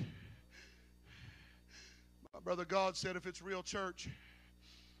church? My brother God said if it's real church,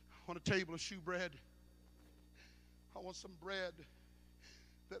 I want a table of shewbread. I want some bread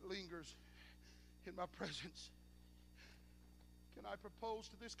that lingers in my presence. Can I propose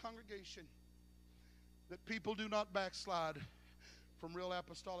to this congregation that people do not backslide from real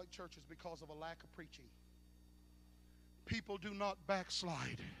apostolic churches because of a lack of preaching? People do not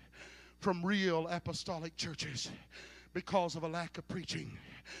backslide from real apostolic churches because of a lack of preaching.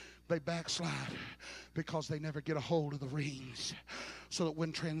 They backslide because they never get a hold of the rings, so that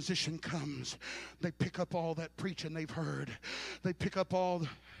when transition comes, they pick up all that preaching they've heard. They pick up all the...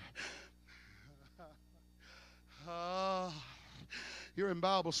 You're in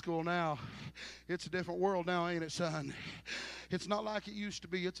Bible school now. It's a different world now, ain't it, son? It's not like it used to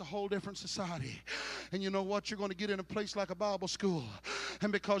be. It's a whole different society. And you know what? You're going to get in a place like a Bible school.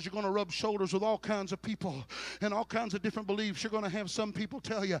 And because you're going to rub shoulders with all kinds of people and all kinds of different beliefs, you're going to have some people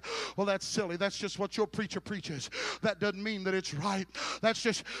tell you, well, that's silly. That's just what your preacher preaches. That doesn't mean that it's right. That's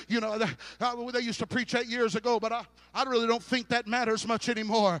just, you know, they used to preach that years ago, but I really don't think that matters much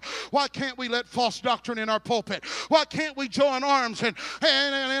anymore. Why can't we let false doctrine in our pulpit? Why can't we join arms and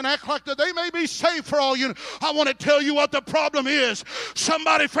act like that they may be saved for all you know? I want to tell you what the problem is.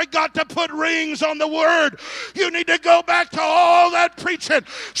 Somebody forgot to put rings on the word. You need to go back to all that preaching preaching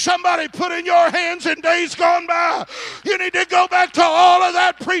somebody put in your hands in days gone by. You need to go back to all of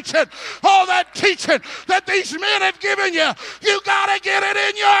that preaching, all that teaching that these men have given you. You got to get it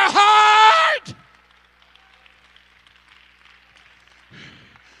in your heart.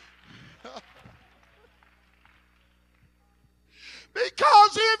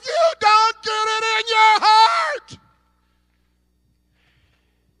 Because if you don't get it in your heart,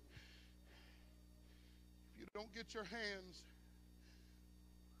 if you don't get your hands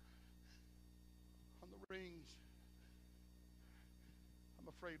on the rings, I'm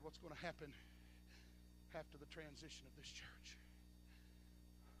afraid what's going to happen after the transition of this church.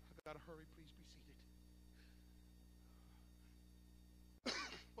 I've got to hurry. Please be seated.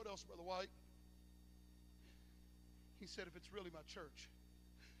 What else, Brother White? He said, if it's really my church,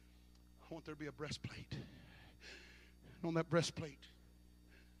 I want there to be a breastplate. And on that breastplate,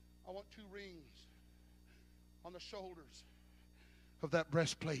 I want 2 rings on the shoulders of that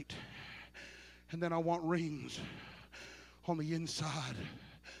breastplate. And then I want rings on the inside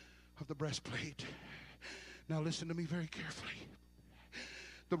of the breastplate. Now listen to me very carefully.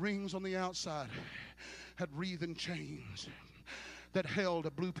 The rings on the outside had wreathen chains that held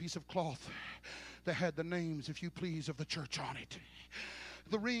a blue piece of cloth that had the names, if you please, of the church on it.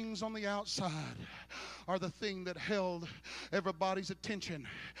 The rings on the outside are the thing that held everybody's attention,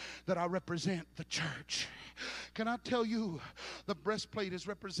 that I represent the church. Can I tell you, the breastplate is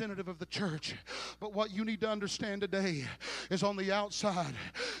representative of the church. But what you need to understand today is on the outside,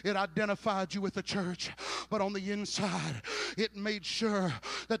 it identified you with the church. But on the inside, it made sure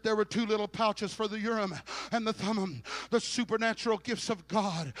that there were 2 little pouches for the Urim and the Thummim, the supernatural gifts of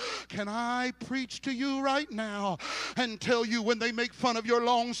God. Can I preach to you right now and tell you, when they make fun of your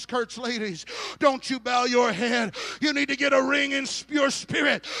long skirts, ladies, don't you bow your head. You need to get a ring in your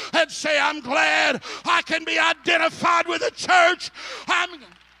spirit and say, I'm glad I can be identified with the church.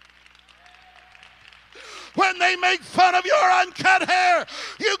 When they make fun of your uncut hair,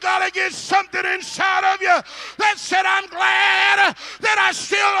 you got to get something inside of you that said, I'm glad that I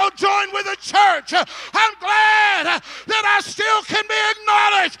still join with the church. I'm glad that I still can be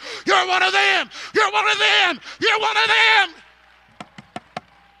acknowledged. You're one of them. You're one of them. You're one of them.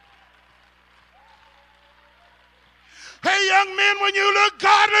 Hey, young men, when you look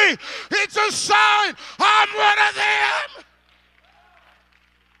godly, it's a sign I'm one of them.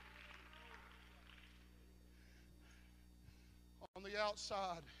 On the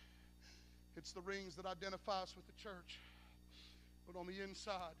outside, it's the rings that identify us with the church. But on the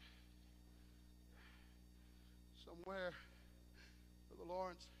inside, somewhere, Brother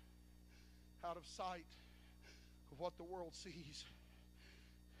Lawrence, out of sight of what the world sees,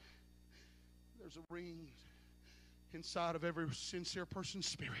 there's a ring inside of every sincere person's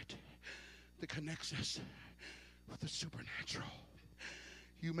spirit that connects us with the supernatural.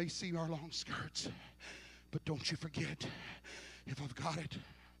 You may see our long skirts, but don't you forget, if I've got it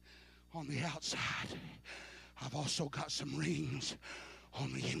on the outside, I've also got some rings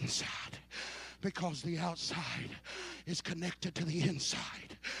on the inside, because the outside is connected to the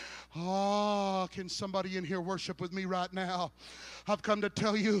inside. Oh, can somebody in here worship with me right now? I've come to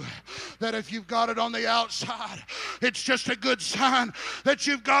tell you that if you've got it on the outside, it's just a good sign that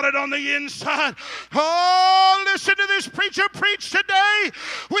you've got it on the inside. Oh, listen to this preacher preach today.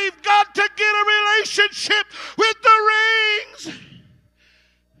 We've got to get a relationship with the rings.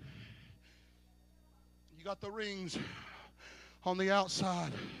 You got the rings on the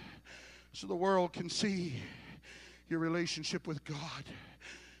outside so the world can see your relationship with God.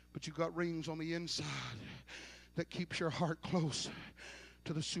 But you've got rings on the inside that keeps your heart close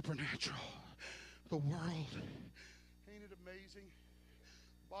to the supernatural, the world. Ain't it amazing?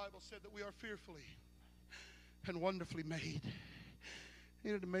 The Bible said that we are fearfully and wonderfully made.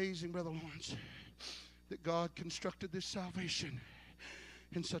 Ain't it amazing, Brother Lawrence, that God constructed this salvation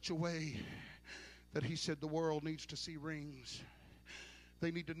in such a way that He said the world needs to see rings.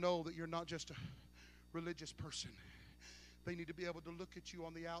 They need to know that you're not just a religious person. They need to be able to look at you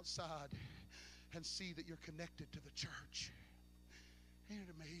on the outside and see that you're connected to the church. Ain't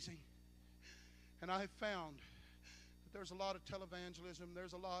it amazing? And I have found that there's a lot of televangelism.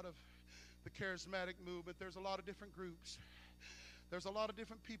 There's a lot of the charismatic movement. There's a lot of different groups. There's a lot of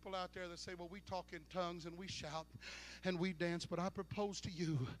different people out there that say, well, we talk in tongues and we shout and we dance. But I propose to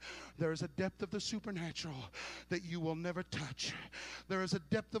you, there is a depth of the supernatural that you will never touch. There is a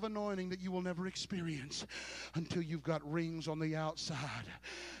depth of anointing that you will never experience until you've got rings on the outside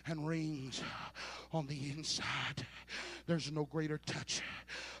and rings on the inside. There's no greater touch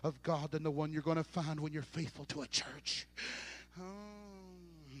of God than the one you're going to find when you're faithful to a church.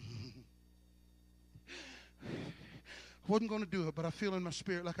 Wasn't going to do it, but I feel in my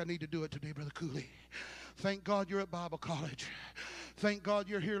spirit like I need to do it today, Brother Cooley. Thank God you're at Bible college. Thank God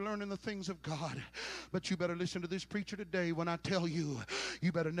you're here learning the things of God. But you better listen to this preacher today when I tell you,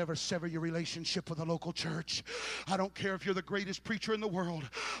 you better never sever your relationship with a local church. I don't care if you're the greatest preacher in the world.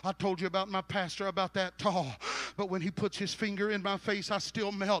 I told you about my pastor, about that tall. But when he puts his finger in my face, I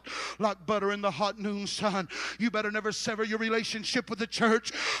still melt like butter in the hot noon sun. You better never sever your relationship with the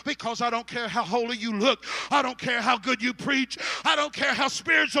church, because I don't care how holy you look. I don't care how good you preach. I don't care how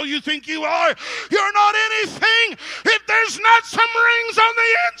spiritual you think you are. You're not anything if there's not some rings on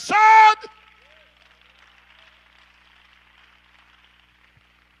the inside.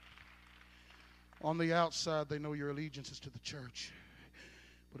 On the outside, they know your allegiance is to the church.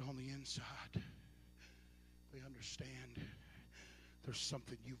 But on the inside, they understand there's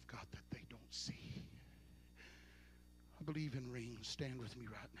something you've got that they don't see. I believe in rings. Stand with me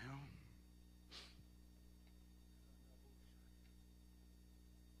right now.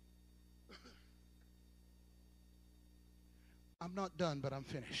 I'm not done, but I'm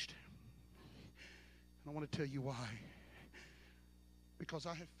finished. And I want to tell you why. Because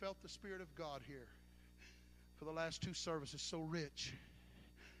I have felt the Spirit of God here for the last two services, so rich,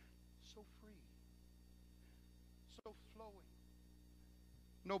 so free, so flowing.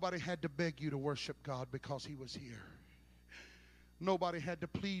 Nobody had to beg you to worship God because He was here. Nobody had to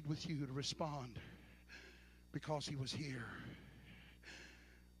plead with you to respond because He was here.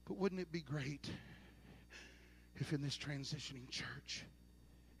 But wouldn't it be great if in this transitioning church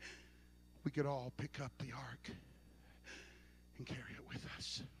we could all pick up the ark and carry it with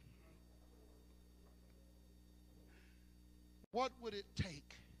us? What would it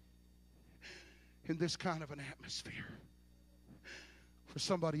take in this kind of an atmosphere for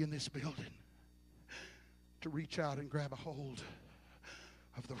somebody in this building to reach out and grab a hold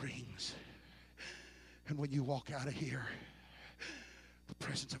of the rings? And when you walk out of here, the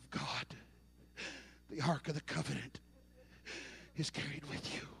presence of God, the Ark of the Covenant, is carried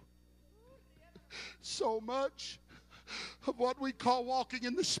with you. So much of what we call walking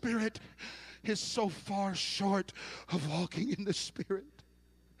in the Spirit is so far short of walking in the Spirit.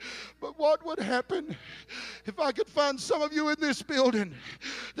 But what would happen if I could find some of you in this building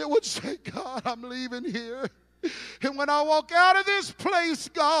that would say, God, I'm leaving here, and when I walk out of this place,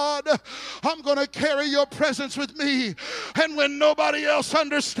 God, I'm going to carry your presence with me. And when nobody else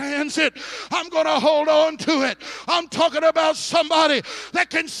understands it, I'm going to hold on to it. I'm talking about somebody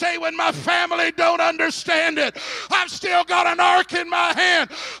that can say, when my family don't understand it, I've still got an ark in my hand.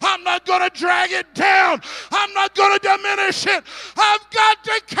 I'm not going to drag it down. I'm not going to diminish it. I've got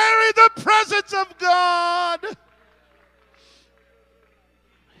to carry the presence of God.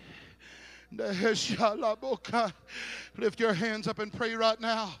 Lift your hands up and pray right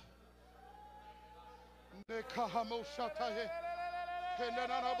now.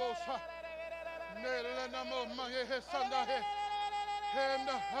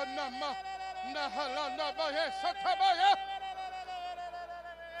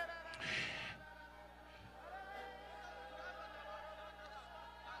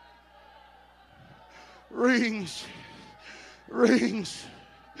 Rings, rings.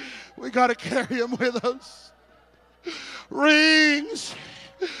 We got to carry them with us. Rings.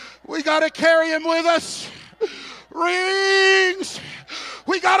 We got to carry them with us. Rings.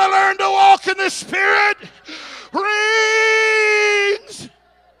 We got to learn to walk in the Spirit. Rings.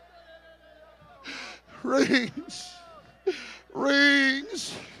 Rings.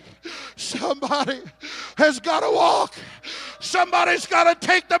 Rings. Somebody has got to walk. Somebody's got to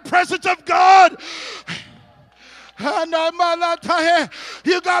take the presence of God.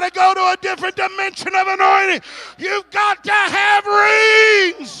 You got to go to a different dimension of anointing. You've got to have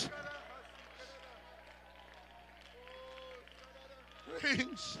rings.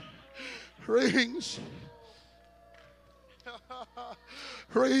 Rings. Rings.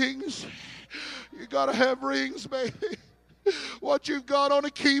 Rings. You got to have rings, baby. What you've got on a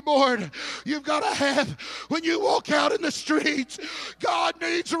keyboard, you've got to have when you walk out in the streets. God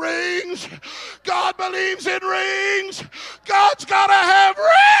needs rings. God believes in rings. God's got to have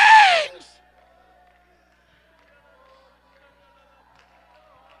rings.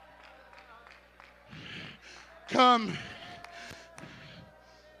 Come.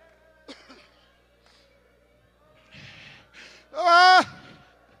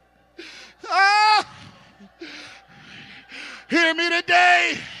 Hear me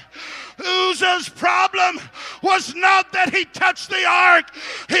today. Uzzah's problem was not that he touched the ark.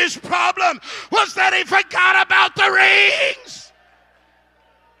 His problem was that he forgot about the rings.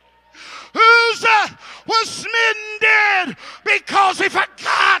 Uzzah was smitten dead because he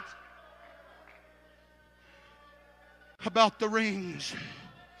forgot. about the rings.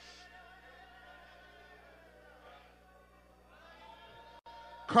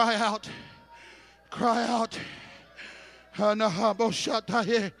 Cry out. Cry out.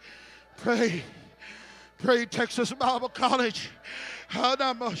 Pray. Pray, Texas Bible College.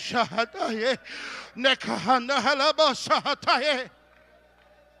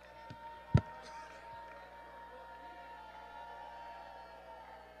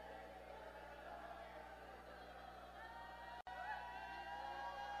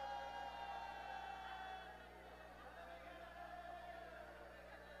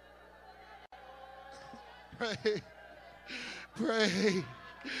 Pray. Pray.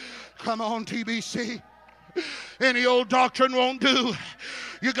 Come on, TBC. Any old doctrine won't do.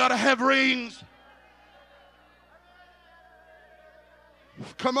 You got to have rings.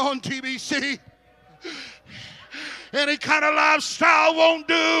 Come on, TBC. Any kind of lifestyle won't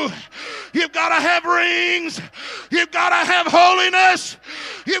do. You've got to have rings. You've got to have holiness.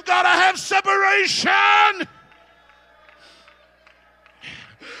 You've got to have separation.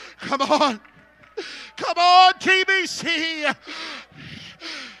 Come on. Come on, TBC.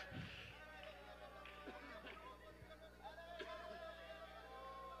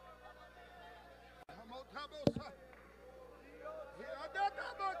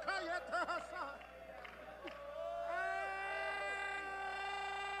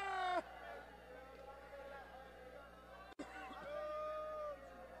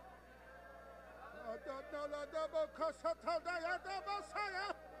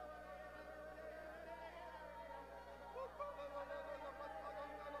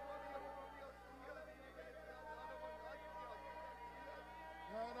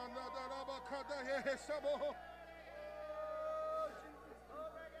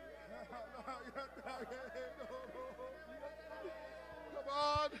 Come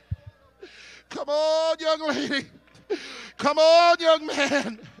on. Come on, young lady. Come on, young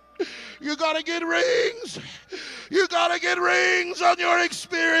man. You got to get rings. You got to get rings on your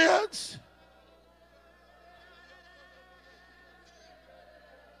experience.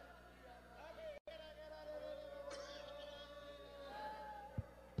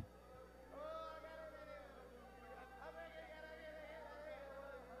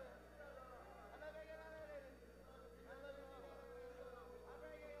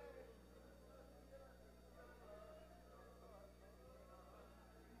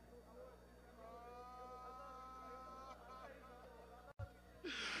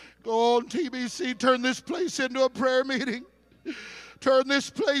 Go on, TBC, turn this place into a prayer meeting. Turn this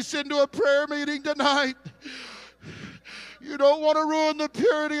place into a prayer meeting tonight. You don't want to ruin the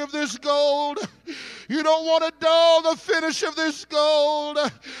purity of this gold. You don't want to dull the finish of this gold.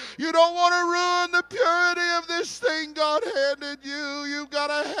 You don't want to ruin the purity of this thing God handed you. You've got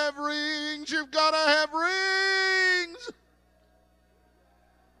to have rings. You've got to have rings.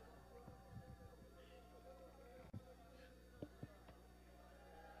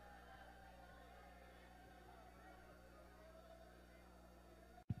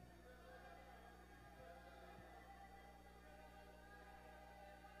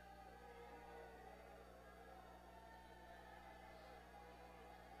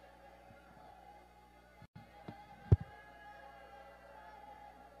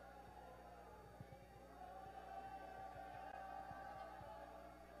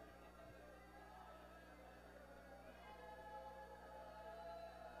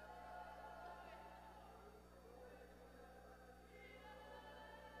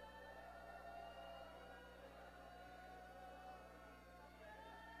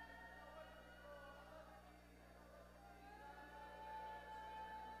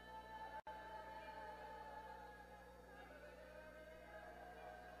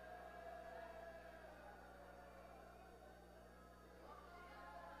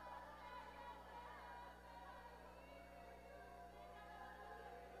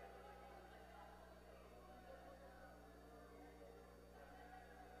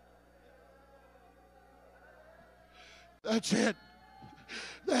 That's it.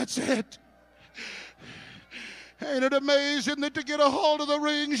 That's it. Ain't it amazing that to get a hold of the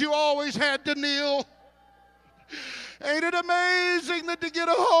rings you always had to kneel? Ain't it amazing that to get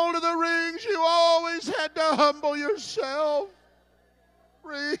a hold of the rings you always had to humble yourself?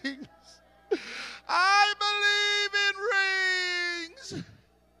 Rings. I believe in rings.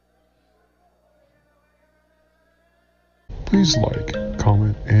 Please like,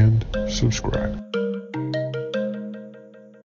 comment, and subscribe.